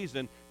its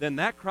season, then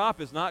that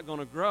crop is not going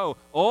to grow.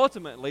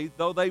 Ultimately,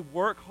 though they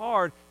work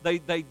hard, they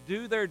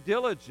do their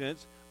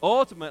diligence,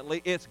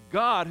 ultimately it's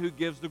God who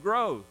gives the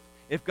growth.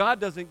 If God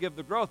doesn't give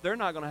the growth, they're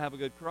not going to have a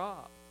good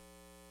crop.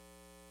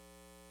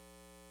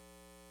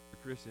 For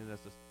Christian,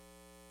 that's just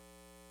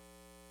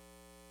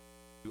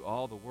do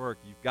all the work.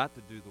 You've got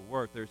to do the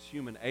work. There's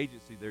human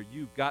agency there.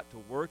 You've got to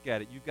work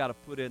at it. You've got to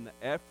put in the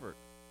effort.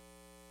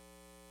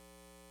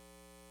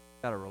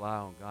 You've got to rely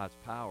on God's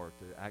power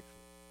to actually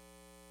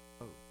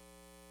grow,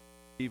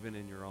 even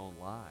in your own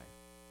life.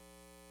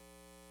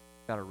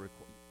 You've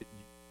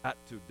got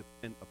to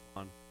depend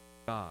upon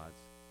God's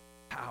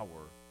power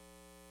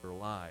in your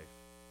life.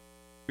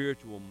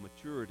 Spiritual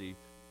maturity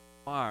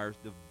requires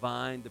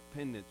divine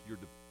dependence. You're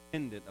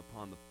dependent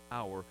upon the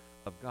power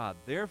of God.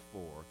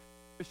 Therefore,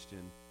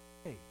 Christian,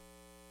 hey,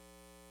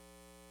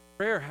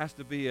 prayer has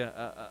to be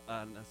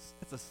an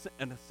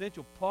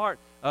essential part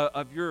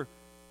of your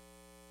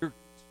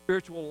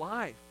spiritual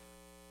life.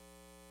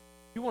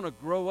 If you want to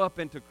grow up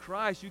into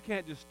Christ, you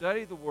can't just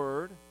study the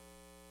Word. You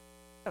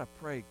got to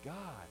pray, God,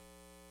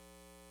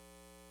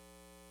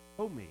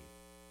 show me.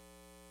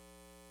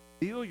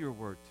 Reveal your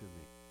Word to me.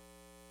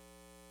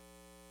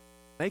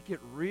 Make it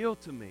real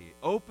to me.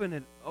 Open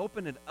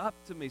it up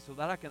to me so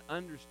that I can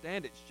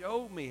understand it.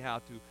 Show me how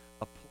to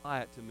apply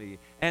it to me.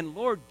 And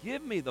Lord,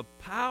 give me the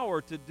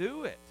power to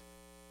do it.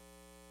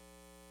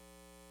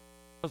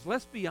 Because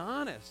let's be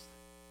honest,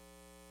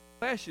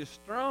 flesh is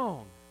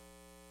strong.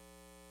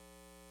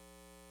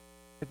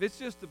 If it's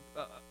just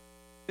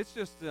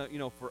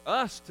for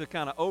us to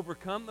kind of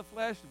overcome the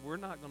flesh, we're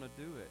not going to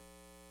do it.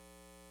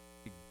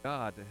 Need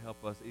God to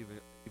help us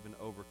even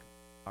overcome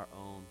our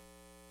own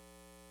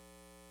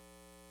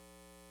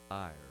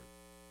desires.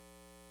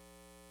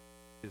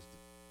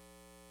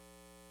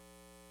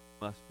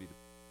 Must be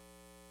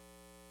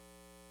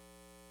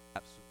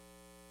absolutely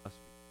must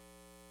be.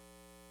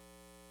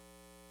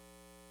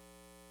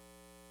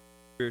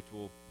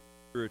 Spiritual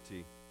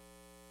purity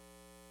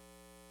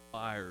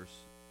requires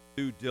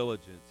due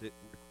diligence. It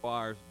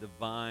requires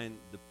divine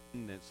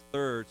dependence.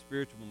 Third,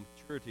 spiritual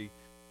maturity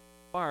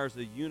requires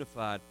a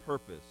unified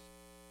purpose.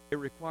 It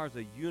requires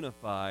a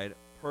unified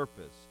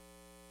purpose.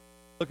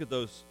 Look at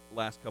those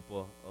last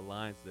couple of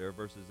lines there,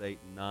 verses 8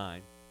 and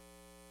 9.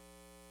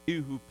 He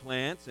who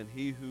plants and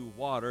he who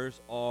waters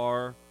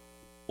are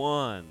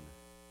one,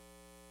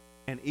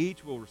 and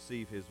each will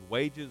receive his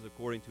wages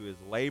according to his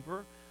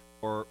labor.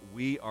 For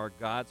we are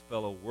God's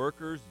fellow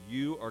workers.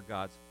 You are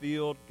God's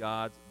field,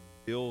 God's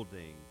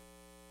building.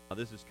 Now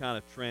this is kind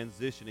of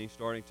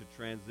starting to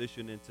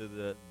transition into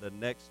the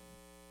next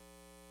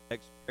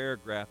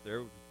paragraph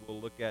there, which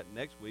we'll look at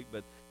next week,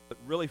 but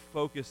really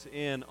focus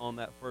in on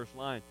that first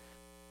line.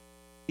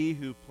 He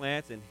who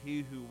plants and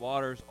he who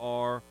waters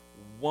are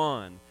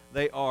one.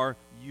 They are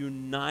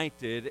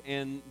united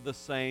in the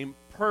same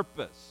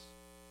purpose.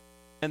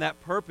 And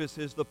that purpose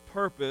is the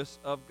purpose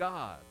of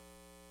God.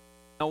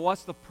 Now,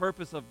 what's the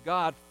purpose of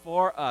God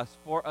for us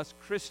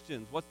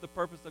Christians? What's the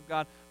purpose of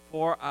God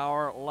for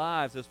our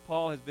lives? As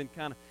Paul has been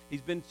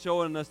he's been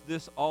showing us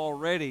this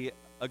already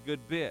a good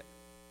bit.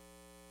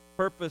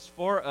 Purpose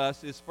for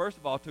us is, first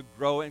of all, to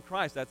grow in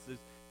Christ. That's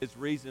his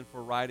reason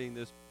for writing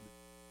this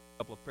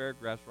couple of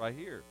paragraphs right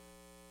here.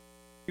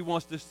 He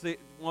wants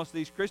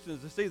these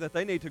Christians to see that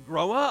they need to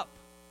grow up.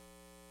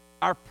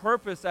 Our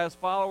purpose as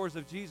followers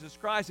of Jesus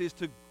Christ is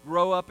to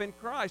grow up in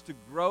Christ, to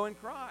grow in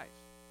Christ.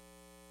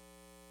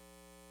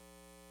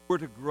 We're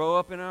to grow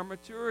up in our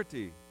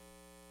maturity.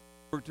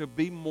 We're to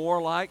be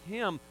more like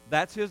Him.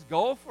 That's His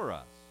goal for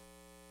us.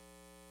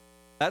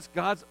 That's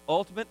God's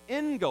ultimate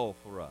end goal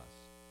for us.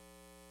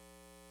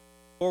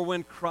 Or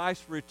when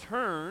Christ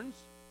returns,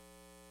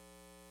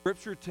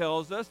 Scripture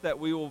tells us that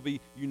we will be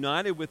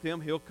united with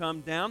Him. He'll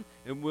come down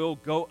and we'll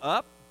go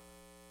up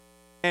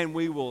and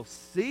we will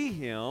see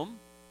Him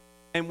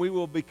and we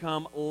will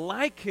become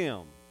like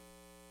Him,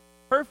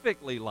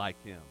 perfectly like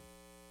Him.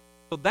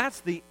 So that's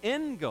the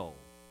end goal.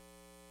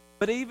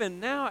 But even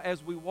now,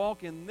 as we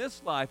walk in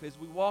this life, as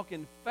we walk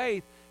in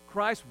faith,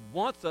 Christ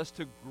wants us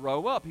to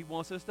grow up. He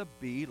wants us to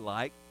be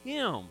like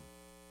Him.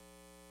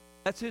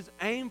 That's His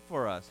aim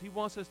for us. He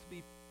wants us to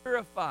be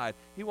purified.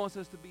 He wants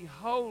us to be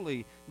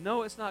holy.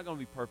 No, it's not going to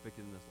be perfect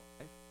in this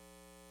life.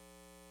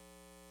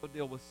 We'll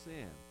deal with sin.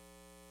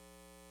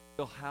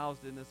 We're still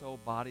housed in this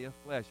old body of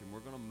flesh, and we're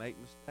going to make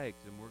mistakes,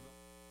 and we're going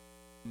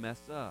to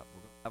mess up.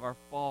 We're going to have our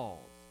falls.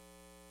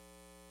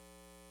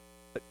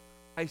 But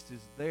Christ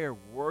is there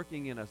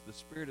working in us. The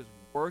Spirit is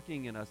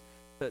working in us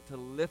to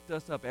lift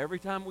us up. Every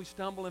time we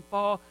stumble and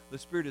fall, the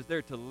Spirit is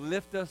there to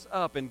lift us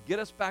up and get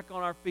us back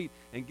on our feet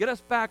and get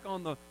us back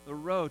on the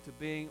road to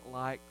being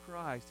like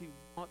Christ. He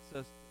wants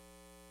us to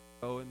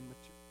grow and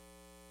mature.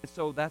 And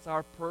so that's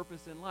our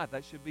purpose in life.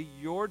 That should be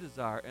your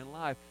desire in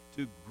life,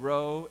 to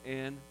grow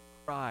in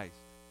Christ,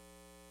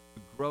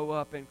 to grow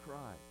up in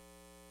Christ,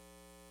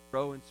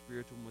 grow in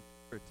spiritual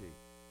maturity.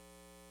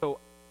 So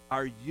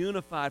our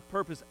unified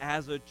purpose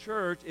as a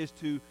church is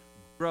to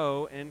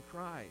grow in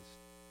Christ.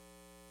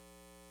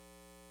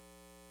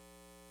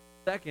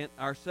 Second,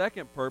 our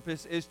second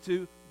purpose is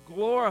to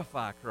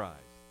glorify Christ.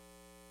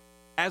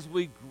 As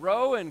we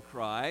grow in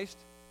Christ,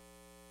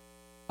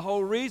 the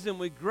whole reason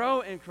we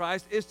grow in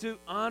Christ is to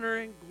honor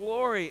and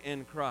glory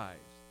in Christ.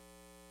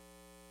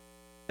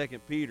 2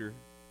 Peter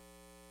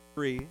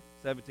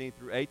 3:17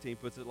 through 18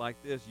 puts it like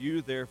this: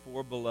 You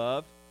therefore,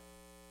 beloved,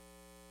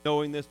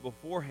 knowing this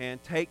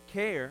beforehand, take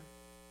care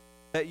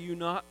that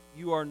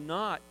you are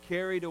not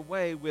carried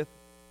away with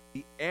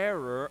the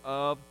error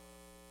of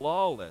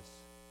lawless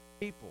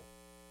people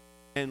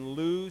and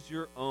lose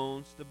your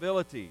own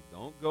stability.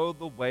 Don't go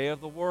the way of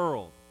the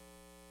world.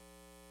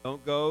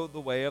 Don't go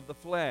the way of the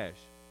flesh.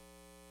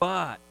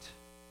 But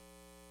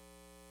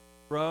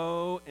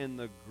grow in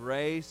the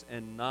grace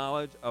and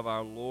knowledge of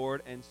our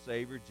Lord and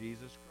Savior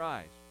Jesus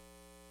Christ.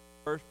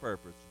 First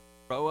purpose,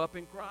 grow up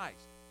in Christ.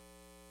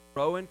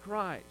 Grow in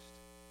Christ.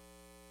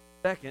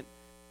 Second,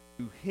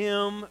 to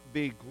Him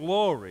be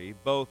glory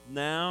both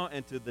now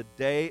and to the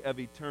day of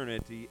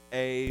eternity.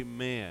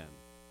 Amen.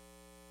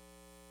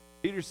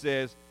 Peter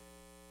says,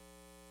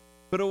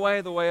 put away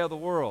the way of the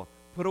world.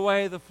 Put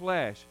away the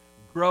flesh.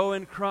 Grow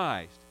in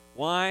Christ.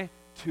 Why?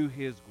 To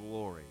His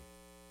glory.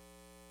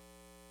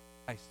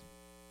 Christ,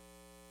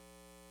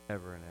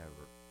 ever and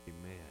ever.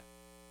 Amen.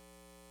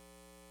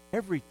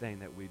 Everything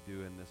that we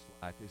do in this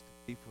life is to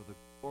be for the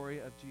glory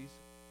of Jesus.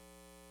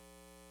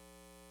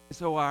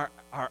 So our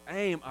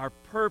aim, our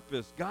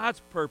purpose,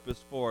 God's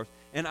purpose for us,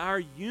 and our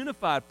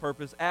unified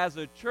purpose as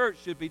a church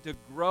should be to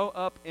grow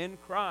up in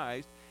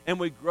Christ. And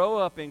we grow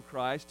up in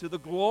Christ to the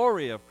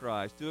glory of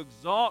Christ, to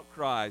exalt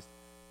Christ,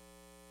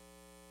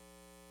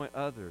 point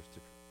others to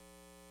Christ.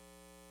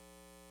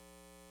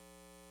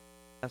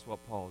 That's what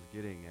Paul's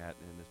getting at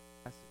in this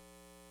passage.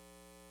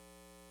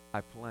 I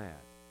planned.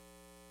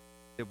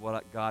 Did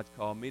what God's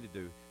called me to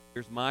do.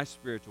 Here's my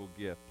spiritual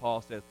gift.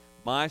 Paul says,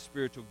 my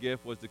spiritual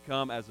gift was to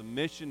come as a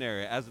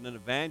missionary, as an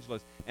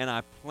evangelist, and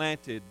I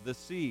planted the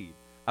seed.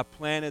 I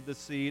planted the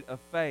seed of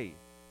faith.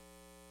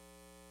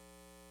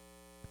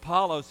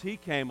 Apollos, he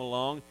came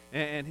along,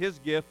 and his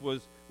gift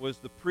was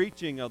the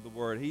preaching of the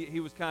word. He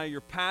was kind of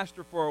your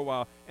pastor for a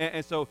while,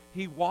 and so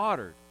he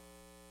watered.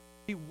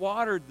 He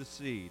watered the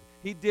seed.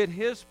 He did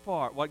his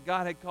part, what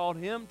God had called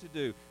him to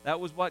do. That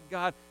was what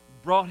God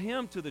brought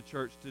him to the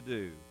church to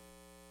do.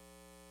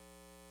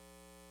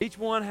 Each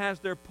one has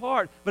their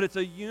part, but it's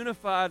a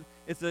unified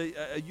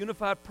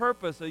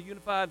purpose, a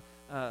unified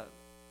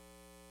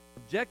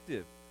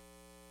objective.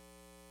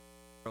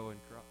 Grow in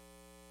Christ.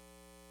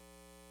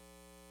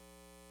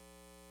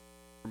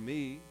 For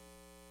me,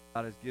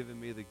 God has given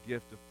me the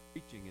gift of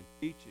preaching and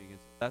teaching, and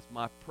that's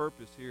my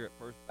purpose here at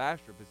First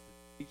Baptist, is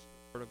to teach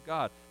the Word of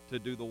God, to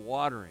do the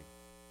watering,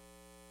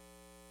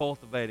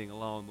 cultivating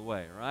along the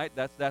way, right?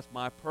 That's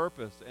my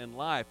purpose in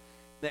life.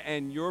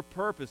 And your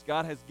purpose,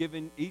 God has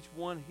given each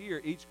one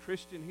here, each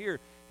Christian here,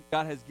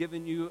 God has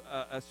given you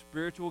a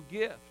spiritual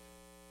gift.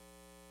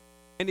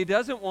 And He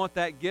doesn't want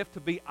that gift to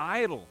be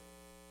idle.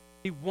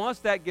 He wants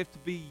that gift to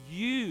be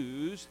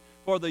used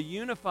for the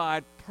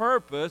unified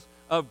purpose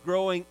of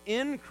growing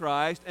in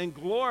Christ and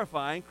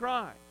glorifying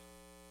Christ.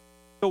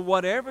 So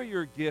whatever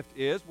your gift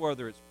is,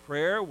 whether it's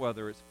prayer,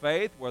 whether it's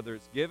faith, whether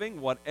it's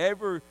giving,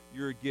 whatever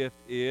your gift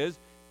is,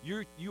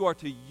 you are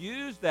to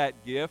use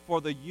that gift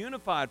for the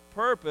unified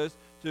purpose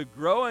to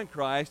grow in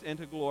Christ and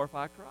to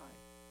glorify Christ.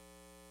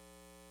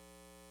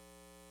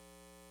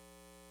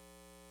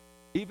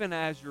 Even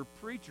as your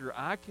preacher,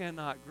 I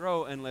cannot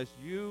grow unless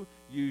you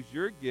use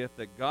your gift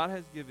that God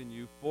has given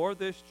you for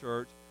this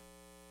church,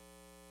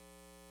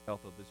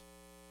 health of this.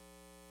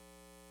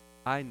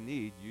 I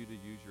need you to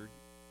use your gift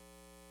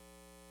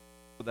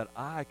so that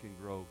I can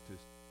grow to,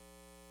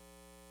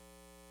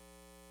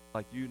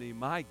 like you need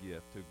my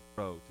gift to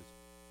grow to.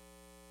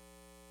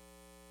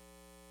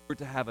 We're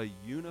to have a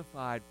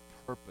unified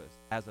purpose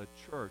as a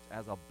church,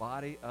 as a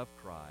body of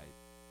Christ,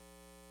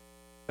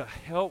 to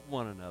help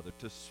one another,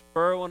 to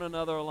spur one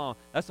another along.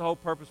 That's the whole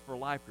purpose for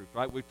life groups,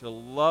 right? We're to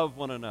love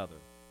one another.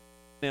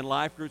 In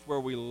life groups where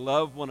we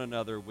love one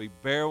another, we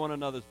bear one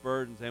another's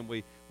burdens, and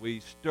we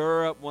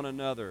stir up one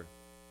another,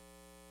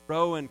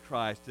 grow in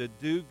Christ, to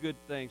do good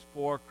things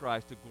for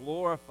Christ, to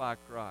glorify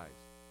Christ.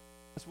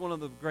 That's one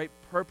of the great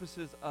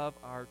purposes of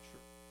our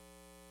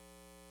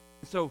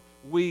church. So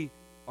we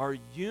are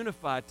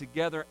unified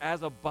together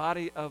as a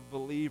body of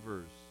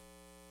believers.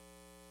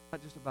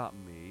 Not just about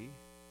me.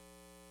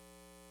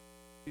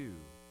 You,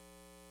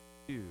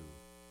 you,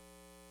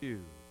 you,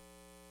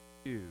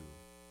 you,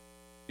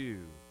 you,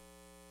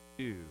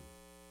 you.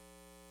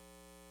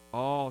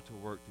 All to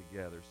work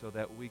together so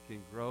that we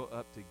can grow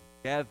up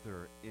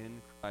together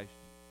in Christ.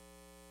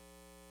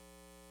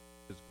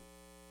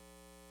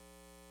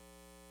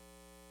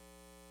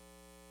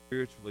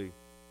 Spiritual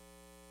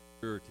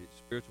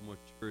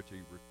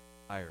maturity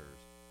requires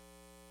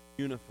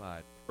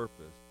unified purpose.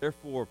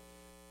 Therefore,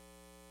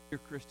 dear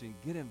Christian,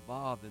 get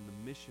involved in the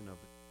mission of it.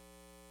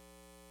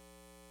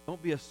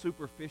 Don't be a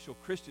superficial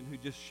Christian who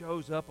just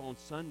shows up on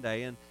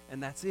Sunday and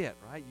that's it,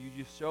 right? You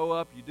just show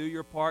up, you do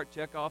your part,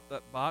 check off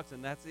that box,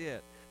 and that's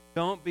it.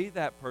 Don't be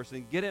that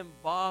person. Get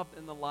involved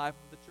in the life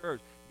of the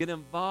church. Get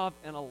involved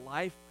in a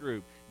life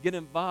group. Get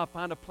involved.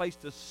 Find a place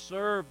to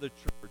serve the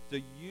church,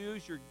 to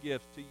use your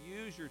gifts, to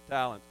use your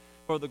talents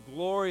for the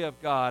glory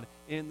of God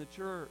in the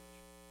church.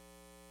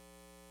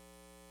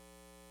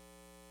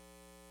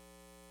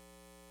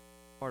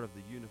 Part of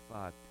the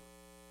unified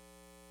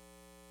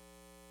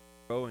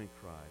growing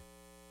Christ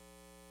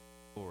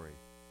glory.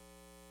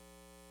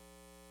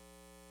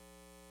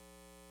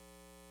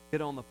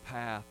 Get on the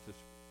path to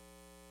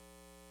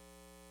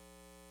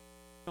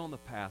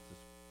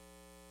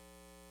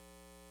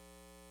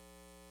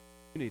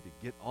you need to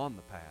get on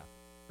the path.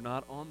 You're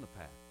not on the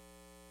path.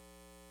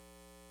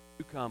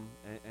 You come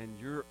and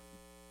you're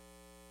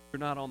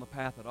not on the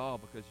path at all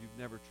because you've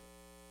never tried.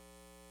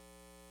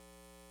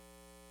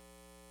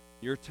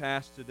 Your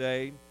task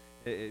today,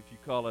 if you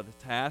call it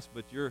a task,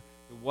 but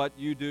what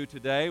you do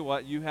today,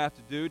 what you have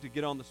to do to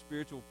get on the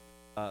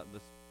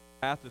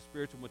path to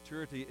spiritual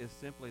maturity is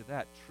simply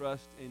that: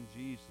 trust in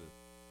Jesus.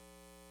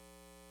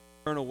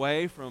 Turn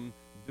away from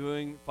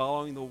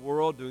following the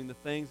world, doing the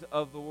things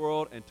of the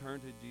world, and turn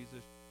to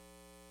Jesus.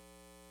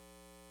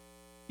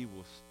 He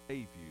will save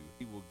you.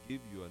 He will give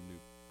you a new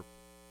purpose.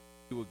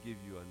 He will give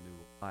you a new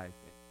life.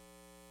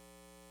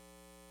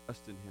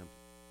 Trust in Him.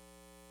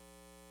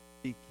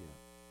 Seek Him.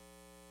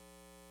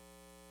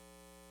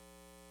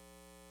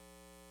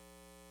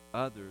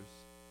 Others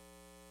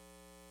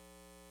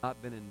not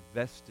been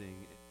investing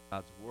in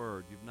God's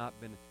Word. You've not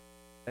been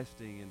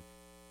investing in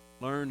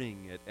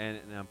learning it and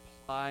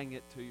applying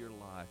it to your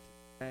life.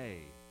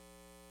 Hey,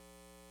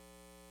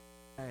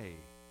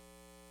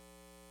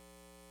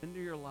 into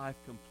your life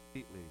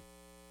completely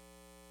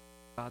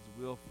God's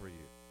will for you.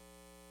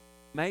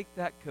 Make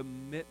that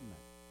commitment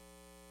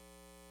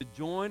to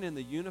join in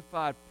the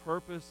unified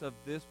purpose of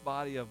this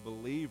body of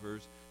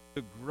believers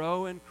to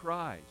grow in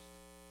Christ.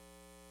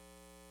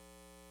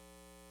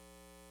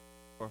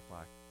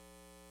 Glorify.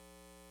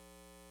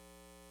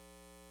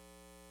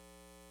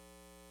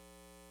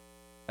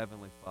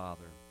 Heavenly Father,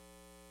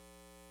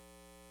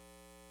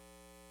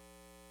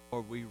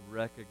 Lord, we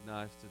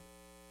recognize today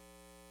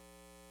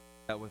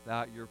that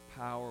without your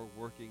power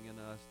working in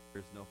us,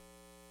 there's no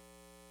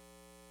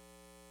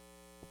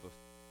hope of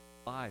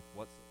life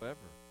whatsoever.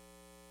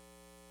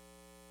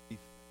 We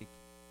thank you.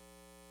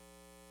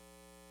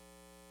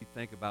 We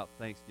think about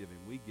Thanksgiving.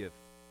 We give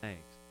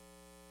thanks.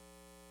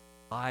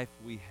 Life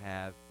we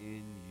have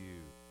in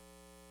you.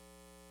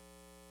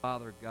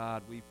 Father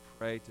God, we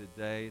pray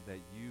today that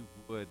you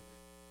would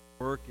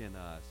work in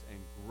us and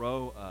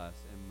grow us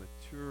and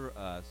mature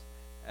us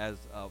as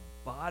a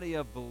body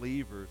of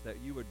believers, that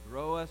you would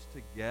grow us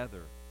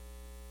together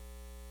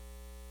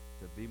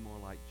to be more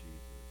like Jesus.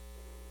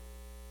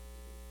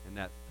 And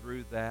that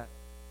through that,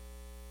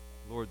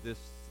 Lord, this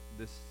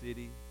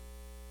city,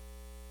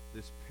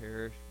 this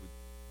parish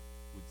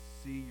would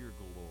see your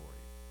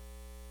glory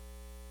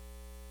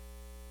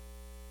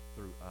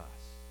through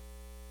us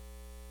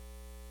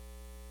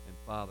and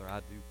Father, I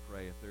do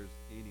pray if there's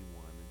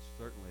anyone, and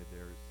certainly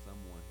there is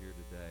someone here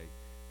today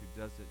who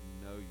doesn't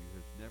know you,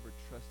 has never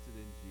trusted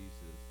in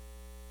Jesus,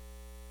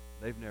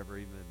 they've never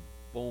even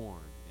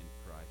born in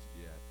Christ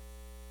yet.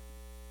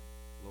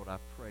 Lord, I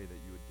pray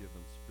that you would give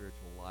them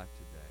spiritual life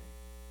today.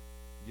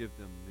 Give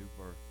them new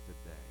birth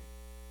today.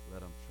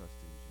 Let them trust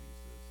in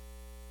Jesus.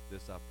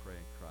 This I pray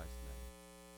in Christ's name.